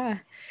 Yeah.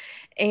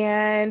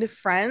 And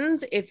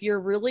friends, if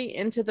you're really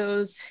into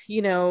those,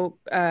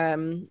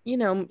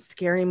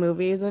 scary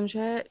movies and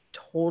shit,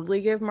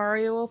 totally give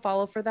Mario a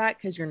follow for that,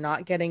 because you're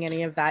not getting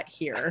any of that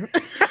here.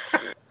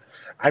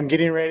 I'm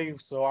getting ready.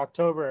 So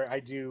October,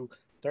 I do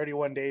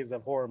 31 days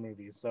of horror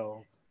movies.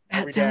 So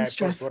every day I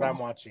post what I'm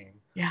watching.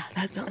 Yeah,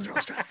 that sounds real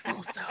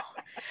stressful. So,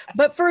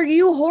 but for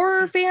you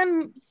horror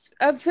fans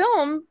of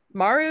film,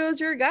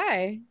 Mario's your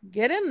guy.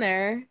 Get in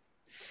there.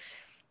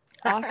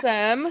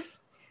 Awesome.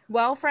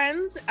 Well,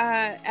 friends,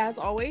 as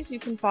always, you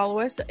can follow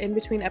us in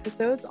between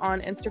episodes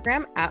on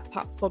Instagram at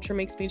Pop Culture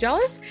Makes Me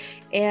Jealous.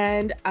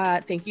 And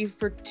thank you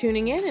for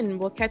tuning in, and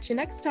we'll catch you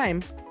next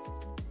time.